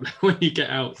colder up there when you get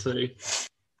out too.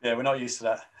 Yeah, we're not used to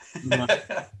that. No.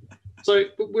 So,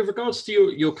 with regards to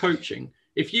your coaching,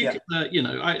 if you could,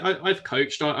 I've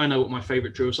coached. I know what my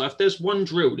favourite drills are. If there's one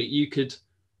drill that you could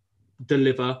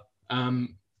deliver,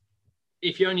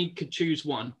 if you only could choose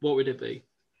one, what would it be?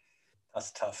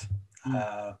 That's tough.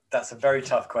 That's a very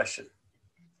tough question.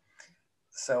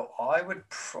 So I would,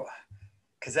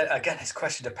 because again, this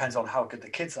question depends on how good the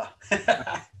kids are.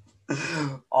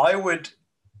 I would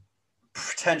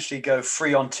potentially go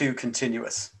 3-on-2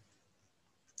 continuous.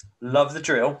 Love the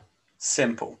drill.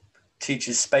 Simple.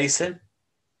 Teaches spacing.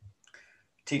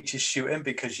 Teaches shooting,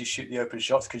 because you shoot the open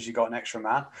shots because you got an extra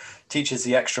man. Teaches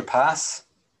the extra pass.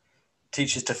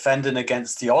 Teaches defending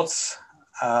against the odds.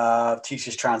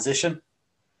 Teaches transition.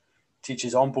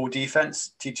 Teaches on-ball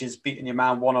defense. Teaches beating your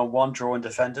man one-on-one, drawing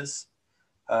defenders.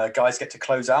 Guys get to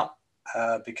close out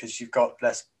because you've got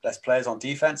less players on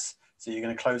defense. So you're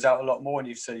going to close out a lot more, and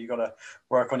you've got to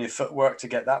work on your footwork to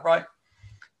get that right.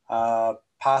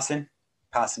 Passing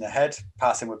ahead,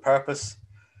 passing with purpose.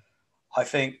 I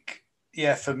think,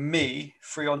 for me,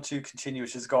 3-on-2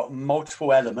 continuous has got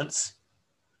multiple elements,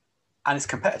 and it's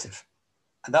competitive.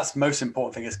 And that's the most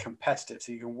important thing, is competitive.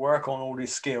 So you can work on all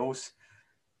these skills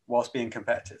whilst being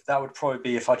competitive. That would probably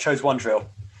be, if I chose one drill,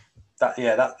 that's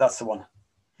the one.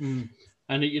 And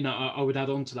I would add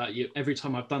on to that. Every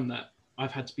time I've done that,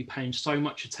 I've had to be paying so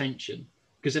much attention,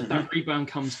 because if that rebound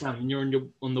comes down and you're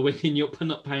on the wing and you're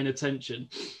not paying attention,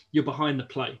 you're behind the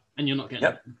play and you're not getting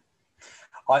it.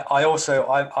 I also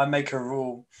make a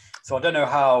rule. So I don't know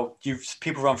how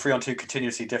people run 3-on-2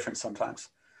 continuously different sometimes.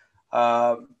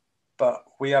 But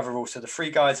we have a rule. So the 3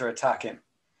 guys are attacking.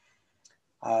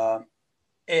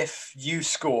 if you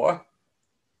score,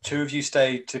 two of you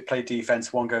stay to play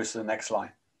defense, one goes to the next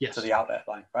line, Yes. to the outlet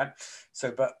line, right?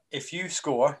 So, but if you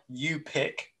score, you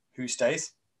pick who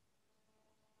stays,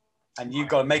 and you've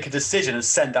got to make a decision and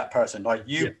send that person. Like,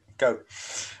 you go,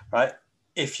 right?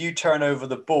 If you turn over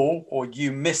the ball or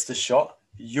you miss the shot,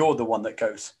 you're the one that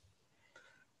goes.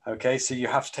 Okay, so you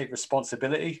have to take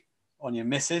responsibility on your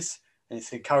misses, and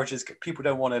it encourages people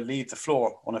don't want to leave the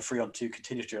floor on a 3-on-2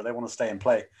 continuous drill. They want to stay and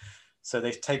play, so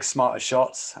they take smarter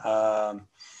shots,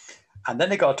 and then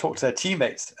they got to talk to their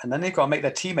teammates, and then they've got to make their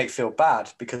teammate feel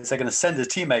bad because they're going to send a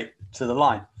teammate to the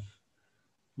line.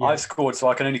 Yeah. I've scored, so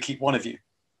I can only keep one of you,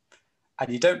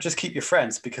 and you don't just keep your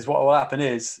friends, because what will happen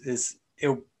is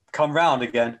it'll come round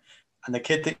again. And the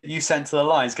kid that you sent to the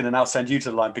line is going to now send you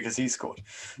to the line because he scored.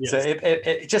 Yes. So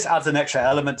it just adds an extra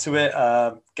element to it,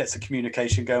 gets the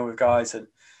communication going with guys, and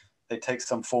they take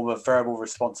some form of verbal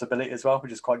responsibility as well,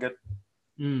 which is quite good.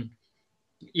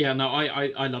 Yeah, no,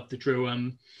 I love the drill.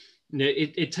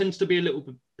 It tends to be a little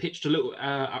bit pitched a little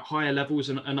at higher levels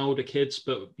and older kids,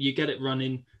 but you get it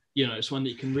running. It's one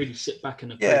that you can really sit back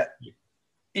and yeah.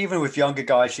 Even with younger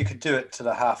guys, you could do it to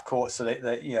the half court, so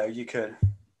that you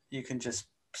can just.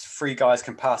 3 guys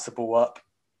can pass the ball up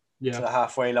to the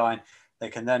halfway line. They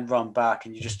can then run back,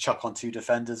 and you just chuck on 2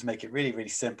 defenders, make it really, really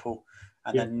simple.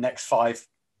 And then next 5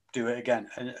 do it again.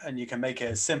 And you can make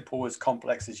it as simple, as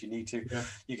complex as you need to. Yeah.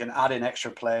 You can add in extra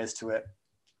players to it.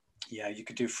 Yeah, you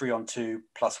could do 3-on-2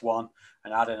 plus 1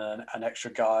 and add in an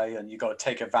extra guy. And you've got to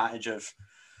take advantage of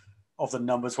the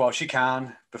numbers whilst you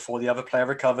can before the other player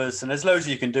recovers. And there's loads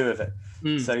you can do with it.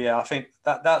 So, yeah, I think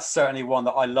that's certainly one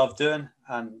that I love doing.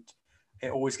 And it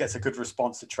always gets a good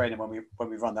response to training when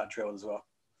we run that drill as well.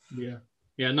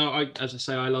 Yeah. No, as I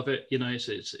say, I love it.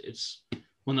 It's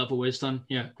one that I've always done.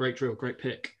 Yeah, great drill, great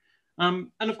pick. And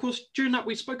of course, during that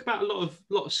we spoke about a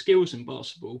lot of skills in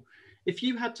basketball. If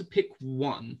you had to pick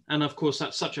one, and of course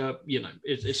that's such a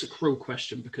it's a cruel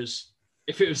question, because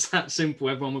if it was that simple,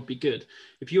 everyone would be good.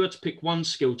 If you had to pick one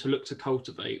skill to look to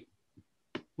cultivate,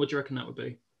 what do you reckon that would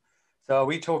be? So are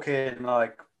we talking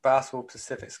like basketball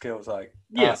specific skills, like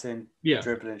passing,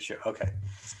 dribbling, shoot? Okay.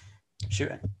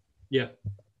 Shooting. Yeah.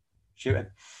 Shooting.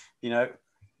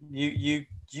 You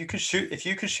can shoot. If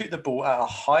you can shoot the ball at a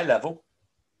high level,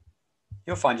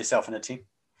 you'll find yourself in a team.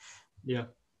 Yeah.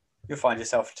 You'll find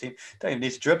yourself a team. Don't even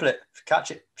need to dribble it. Catch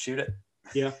it, shoot it.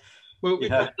 Yeah. Well,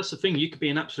 that's the thing. You could be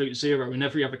an absolute zero in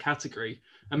every other category.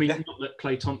 I mean, not that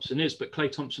Klay Thompson is, but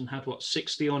Klay Thompson had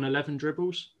 60 on 11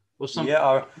 dribbles? Or something. Yeah,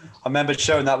 I remember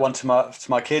showing that one to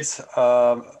my kids,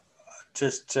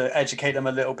 just to educate them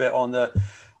a little bit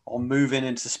on moving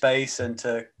into space and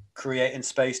to creating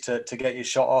space to get your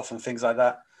shot off and things like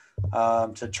that,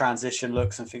 to transition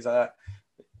looks and things like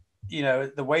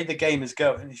that. The way the game is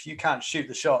going, if you can't shoot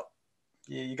the shot,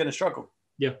 you're going to struggle.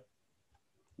 Yeah,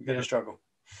 you're going to struggle.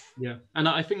 Yeah, and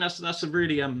I think that's a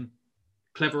really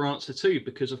clever answer too,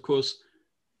 because of course.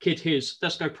 Kid hears,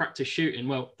 let's go practice shooting.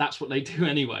 Well, that's what they do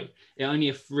anyway. It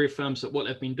only reaffirms that what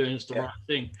they've been doing is the right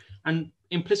thing. And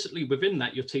implicitly within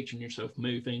that, you're teaching yourself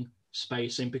moving,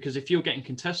 spacing, because if you're getting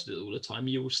contested all the time,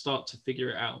 you will start to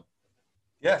figure it out.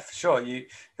 Yeah, for sure. Your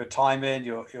timing,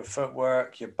 your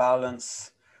footwork, your balance,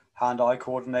 hand-eye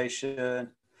coordination.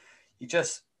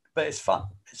 But it's fun.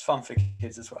 It's fun for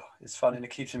kids as well. It's fun, and it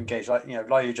keeps them engaged. Like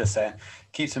you're just saying,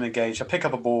 keeps them engaged. I pick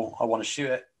up a ball, I want to shoot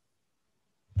it.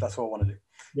 That's what I want to do.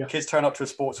 Yeah. Kids turn up to a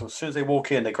sports hall. As soon as they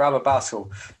walk in, they grab a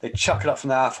basketball, they chuck it up from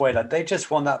the halfway line. They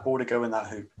just want that ball to go in that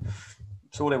hoop.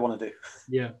 That's all they want to do.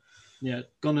 Yeah.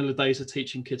 Gone are the days of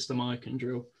teaching kids the American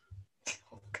drill.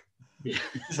 Yeah.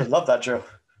 I love that drill.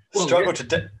 Well,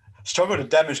 struggle to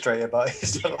demonstrate it, but I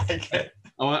used to like it.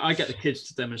 Oh, I get the kids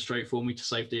to demonstrate for me to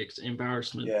save the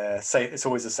embarrassment. Yeah, it's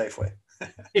always a safe way.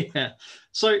 Yeah.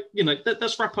 So,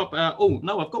 let's wrap up.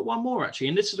 I've got one more actually.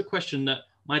 And this is a question that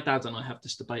my dad and I have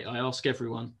this debate. I ask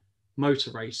everyone, motor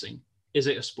racing, is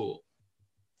it a sport?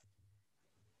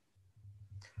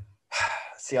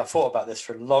 See, I thought about this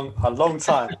for a long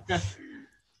time.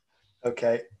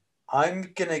 Okay.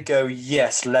 I'm going to go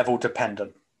yes, level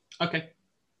dependent. Okay.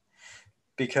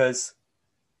 Because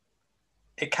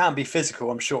it can be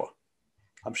physical, I'm sure.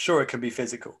 I'm sure it can be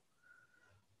physical.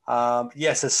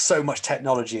 Yes, there's so much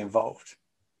technology involved.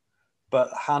 But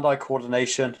hand-eye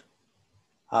coordination,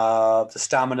 the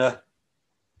stamina,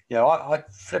 I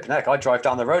flipping heck, I drive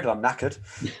down the road and I'm knackered.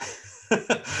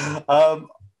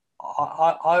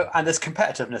 And there's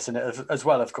competitiveness in it as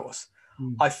well, of course.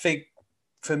 I think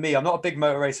for me, I'm not a big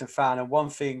motor racing fan, and one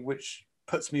thing which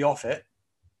puts me off it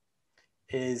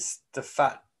is the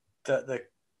fact that the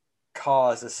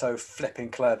cars are so flipping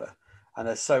clever and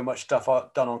there's so much stuff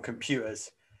done on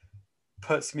computers.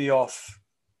 Puts me off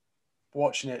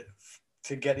watching it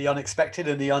to get the unexpected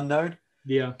and the unknown.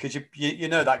 Yeah. Because you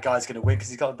know that guy's going to win because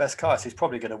he's got the best car, so he's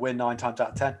probably going to win 9 times out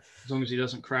of 10. As long as he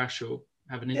doesn't crash or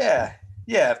have an incident.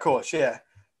 Yeah, of course, yeah.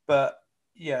 But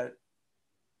yeah,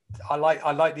 I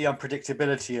like the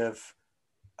unpredictability of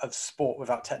sport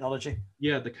without technology.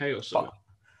 Yeah, the chaos of it.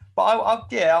 But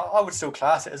I would still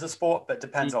class it as a sport, but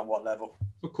depends on what level.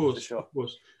 Of course, for sure. Of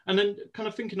course. And then kind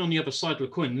of thinking on the other side of the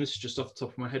coin, and this is just off the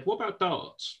top of my head, what about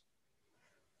darts?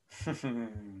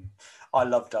 I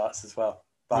love darts as well,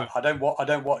 but right. I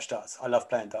don't watch darts. I love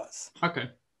playing darts. Okay.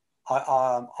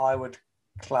 I would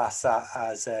class that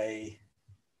as a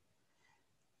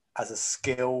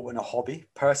skill and a hobby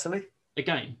personally. A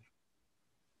game.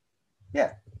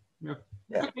 Yeah. Yeah.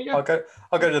 Yeah. Okay, yeah.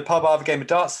 I'll go to the pub. I'll have a game of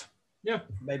darts. Yeah.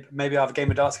 Maybe I'll have a game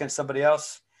of darts against somebody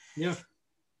else. Yeah.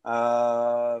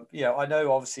 Yeah. I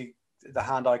know obviously the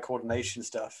hand-eye coordination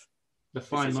stuff. The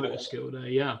fine motor skill there,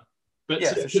 yeah. But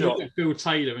yeah, to look at Phil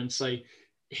Taylor and say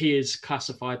he is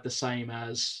classified the same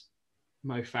as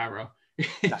Mo Farah,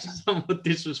 it's somewhat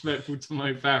disrespectful to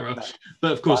Mo Farah. No.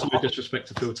 But of course, no disrespect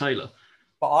to Phil Taylor.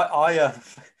 But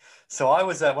so I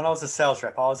was when I was a sales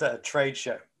rep, I was at a trade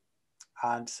show,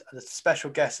 and the special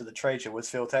guest at the trade show was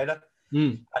Phil Taylor,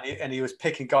 and he was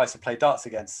picking guys to play darts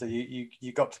against. So you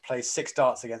got to play 6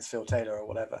 darts against Phil Taylor or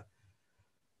whatever.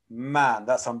 Man,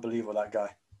 that's unbelievable, that guy.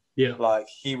 Yeah. Like,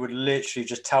 he would literally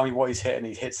just tell me what he's hit and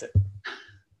he hits it.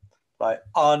 Like,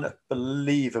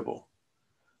 unbelievable.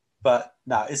 But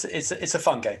no, it's a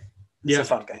fun game. It's a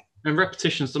fun game. And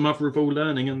repetition's the mother of all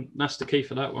learning, and that's the key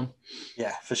for that one.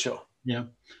 Yeah, for sure. Yeah.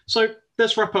 So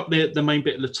let's wrap up the main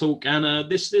bit of the talk.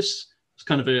 And this is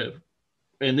kind of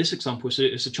in this example,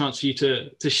 it's a chance for you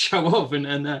to show off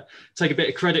and take a bit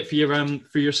of credit for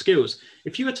your skills.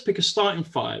 If you were to pick a starting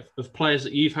 5 of players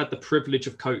that you've had the privilege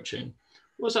of coaching,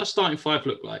 what does that starting 5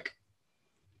 look like?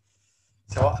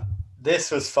 So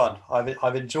this was fun.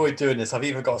 I've enjoyed doing this. I've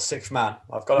even got a 6th man.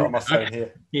 I've got it on my phone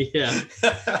here. Yeah.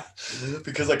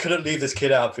 Because I couldn't leave this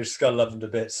kid out, because I love him to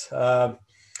bits.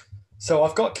 So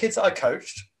I've got kids that I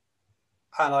coached,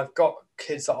 and I've got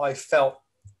kids that I felt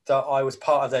that I was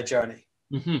part of their journey.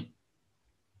 Mm-hmm.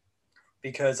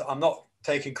 Because I'm not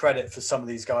taking credit for some of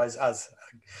these guys as,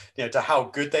 to how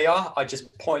good they are. I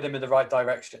just point them in the right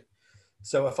direction.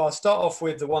 So if I start off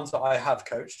with the ones that I have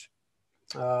coached,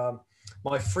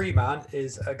 my 3 man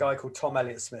is a guy called Tom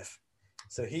Elliott-Smith.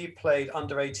 So he played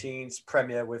under 18s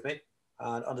Premier with me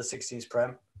and under 16s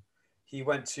Prem. He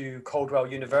went to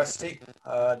Coldwell University,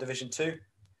 Division 2.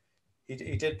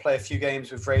 He did play a few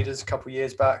games with Raiders a couple of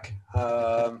years back.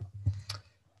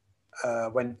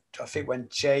 When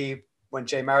Jay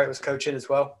Marriott was coaching as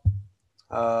well.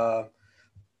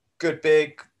 Good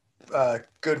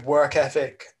work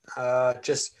ethic.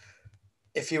 Just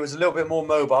if he was a little bit more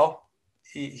mobile,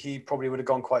 he probably would have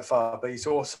gone quite far. But he's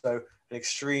also an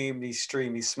extremely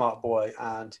smart boy,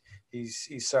 and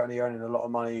he's certainly earning a lot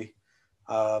of money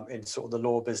in sort of the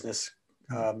law business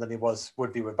than he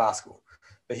would be with basketball.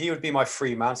 But he would be my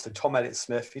 3 man. So Tom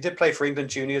Elliott-Smith. He did play for England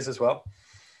juniors as well.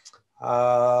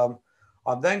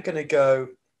 I'm then going to go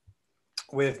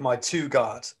with my 2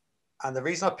 guards. And the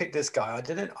reason I picked this guy,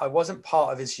 I wasn't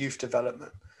part of his youth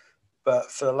development, but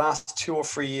for the last 2 or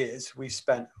 3 years, we've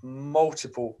spent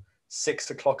multiple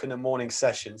 6 o'clock in the morning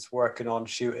sessions working on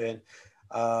shooting,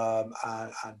 and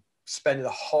spending the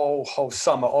whole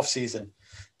summer off season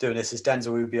doing this is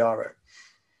Denzel Ubiaro.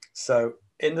 So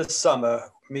in the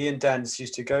summer, me and Denz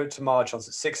used to go to Marjons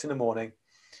at 6 in the morning.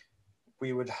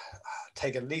 We would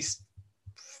take at least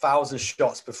 1,000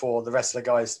 shots before the rest of the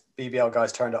guys, BBL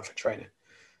guys, turned up for training.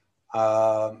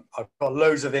 I've got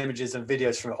loads of images and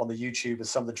videos from it on the YouTube and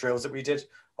some of the drills that we did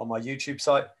on my YouTube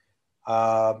site.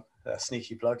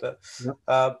 Sneaky plug there. Yep.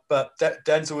 But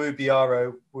Denzel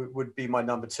Ubiaro would be my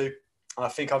number 2. And I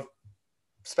think I've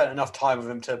spent enough time with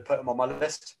him to put him on my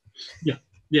list.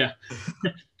 Yeah.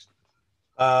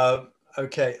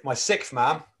 Okay, my 6th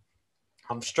man.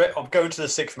 I'm going to the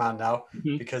 6th man now,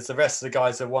 because the rest of the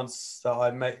guys are ones that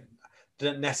I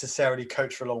didn't necessarily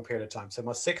coach for a long period of time. So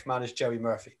my 6th man is Joey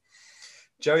Murphy.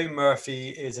 Joey Murphy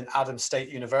is in Adams State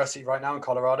University right now in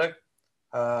Colorado.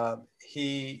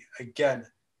 He, again,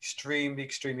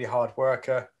 extremely hard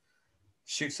worker,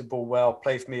 shoots the ball well,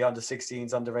 played for me under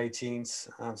 16s, under 18s,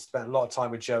 and spent a lot of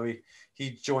time with Joey.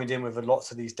 He joined in with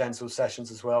lots of these Denzel sessions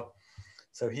as well.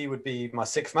 So he would be my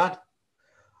 6th man.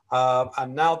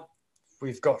 And now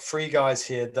we've got 3 guys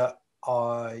here that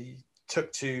I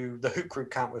took to the Hoop Group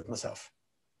camp with myself.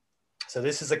 So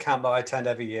this is a camp that I attend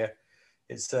every year.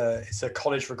 It's a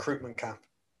college recruitment camp.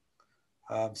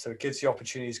 So it gives the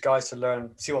opportunities guys to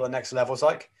learn, see what the next level's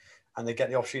like, and they get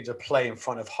the opportunity to play in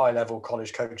front of high-level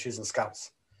college coaches and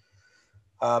scouts.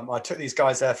 I took these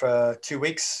guys there for 2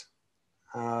 weeks.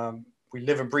 We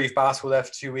live and breathe basketball there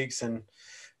for 2 weeks and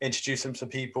introduce them to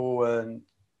people and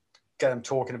get them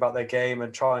talking about their game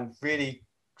and try and really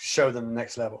show them the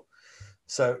next level.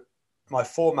 So my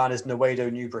foreman is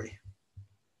Nwedo Newbury.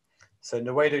 So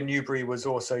Nwedo Newbury was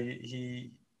also,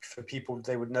 he for people,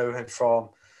 they would know him from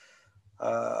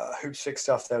Hoops Fix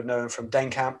stuff. They would know him from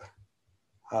Denkamp.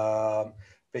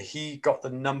 But he got the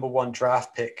 #1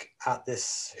 draft pick at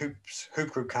this hoop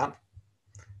group camp.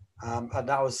 And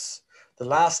that was the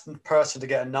last person to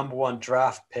get a #1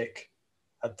 draft pick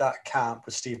at that camp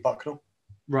was Steve Bucknell.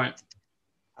 Right.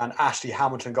 And Ashley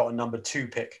Hamilton got a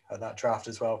 #2 pick at that draft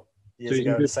as well years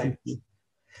ago. The same.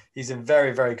 He's in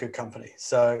very, very good company.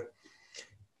 So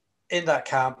in that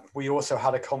camp, we also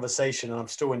had a conversation, and I'm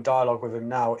still in dialogue with him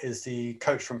now, is the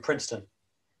coach from Princeton,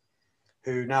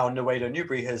 who now Nwedo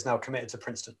Newbury has now committed to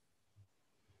Princeton.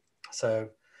 So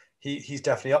he's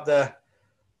definitely up there.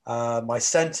 My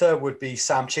center would be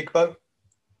Sam Chigbo.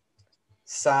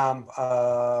 Sam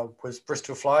was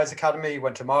Bristol Flyers Academy,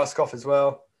 went to Myerscough as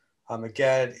well.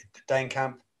 Again,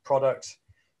 Denkamp product.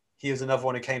 He was another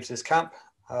one who came to this camp.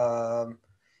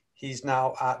 He's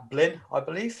now at Blinn, I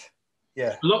believe.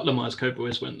 Yeah. A lot of the Myerscough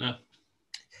boys went there.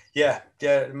 Yeah.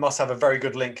 It must have a very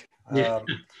good link.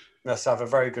 Must have a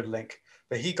very good link.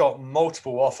 But he got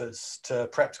multiple offers to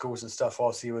prep schools and stuff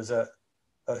whilst he was at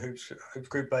Hoops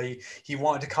Group. But he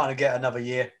wanted to kind of get another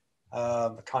year,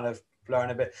 kind of learn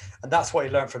a bit. And that's what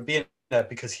he learned from being there,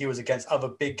 because he was against other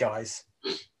big guys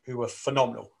who were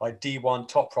phenomenal, like D1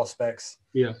 top prospects.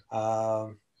 Yeah.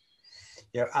 And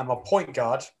my point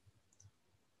guard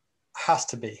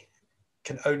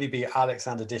can only be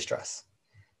Alexander Distress.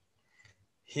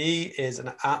 He is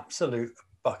an absolute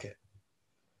bucket.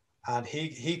 And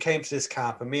he came to this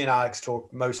camp, and me and Alex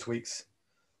talk most weeks.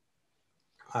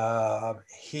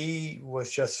 He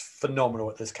was just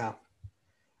phenomenal at this camp.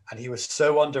 And he was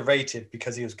so underrated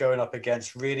because he was going up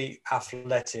against really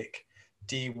athletic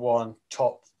D1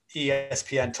 top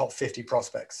ESPN top 50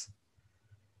 prospects.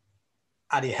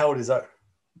 And he held his own.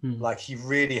 Like, he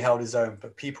really held his own,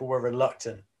 but people were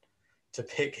reluctant to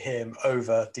pick him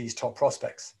over these top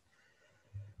prospects.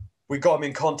 We got him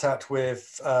in contact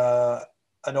with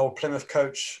an old Plymouth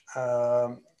coach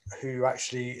who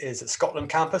actually is at Scotland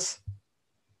campus.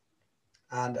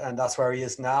 And that's where he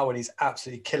is now, and he's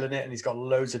absolutely killing it, and he's got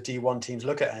loads of D1 teams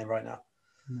look at him right now.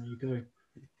 There you go.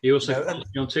 He also follows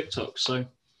me on TikTok, so...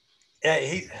 Yeah,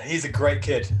 he's a great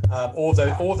kid. All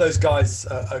those guys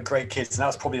are great kids, and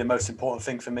that's probably the most important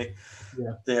thing for me.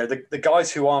 Yeah. The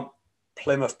guys who aren't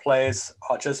Plymouth players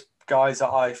are just guys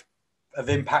that have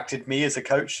impacted me as a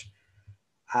coach.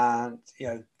 And,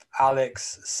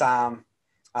 Alex, Sam,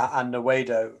 and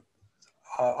Nwedo,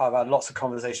 I've had lots of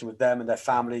conversation with them and their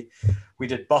family. We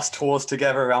did bus tours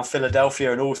together around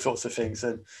Philadelphia and all sorts of things.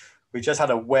 And we just had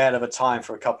a whale of a time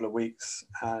for a couple of weeks.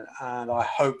 And I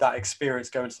hope that experience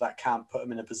going to that camp put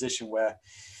them in a position where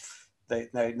they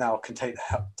now can take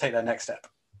their next step.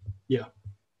 Yeah.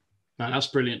 No, that's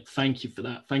brilliant. Thank you for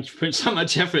that. Thank you for putting so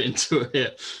much effort into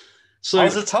it. So that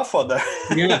was a tough one, though.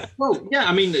 Yeah. Well, yeah,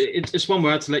 I mean, it's one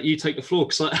where I had to let you take the floor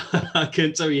because I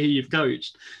can't tell you who you've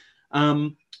coached.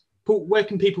 Paul, where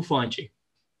can people find you?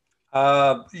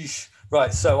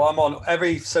 Right. So I'm on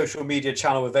every social media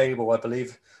channel available, I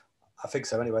believe. I think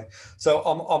so anyway. So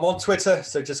I'm on Twitter.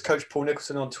 So just Coach Paul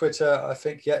Nicholson on Twitter, I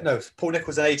think. Yeah, no, Paul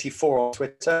Nicholson 84 on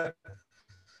Twitter.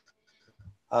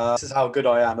 This is how good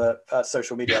I am at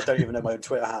social media. I don't even know my own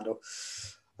Twitter handle.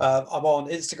 I'm on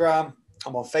Instagram.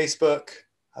 I'm on Facebook.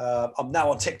 I'm now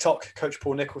on TikTok, Coach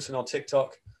Paul Nicholson on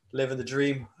TikTok, living the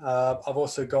dream. I've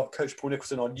also got Coach Paul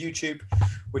Nicholson on YouTube,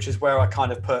 which is where I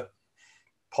kind of put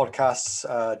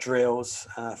podcasts, drills,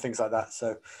 things like that.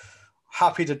 So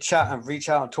happy to chat and reach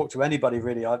out and talk to anybody,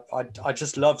 really. I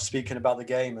just love speaking about the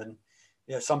game. And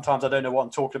sometimes I don't know what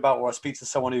I'm talking about, or I speak to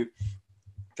someone who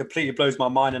completely blows my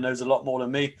mind and knows a lot more than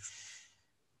me.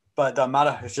 But it doesn't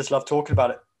matter. I just love talking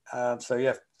about it. So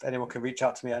yeah, anyone can reach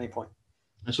out to me at any point.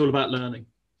 It's all about learning.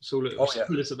 It's all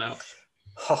it's about.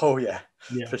 Oh yeah,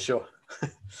 for sure.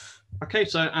 Okay,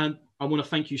 so and I want to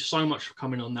thank you so much for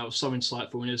coming on. That was so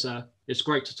insightful, and it's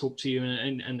great to talk to you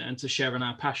and to share in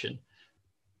our passion.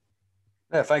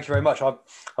 Yeah, thank you very much. I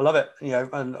love it.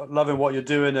 And loving what you're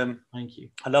doing, and thank you.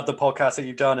 I love the podcast that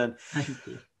you've done, and thank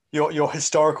you. Your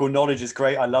historical knowledge is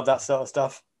great. I love that sort of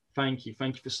stuff. Thank you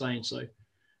for saying so.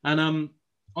 And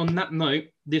on that note,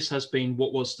 this has been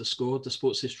What Was the Score, the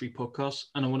Sports History Podcast,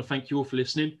 and I want to thank you all for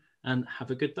listening, and have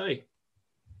a good day.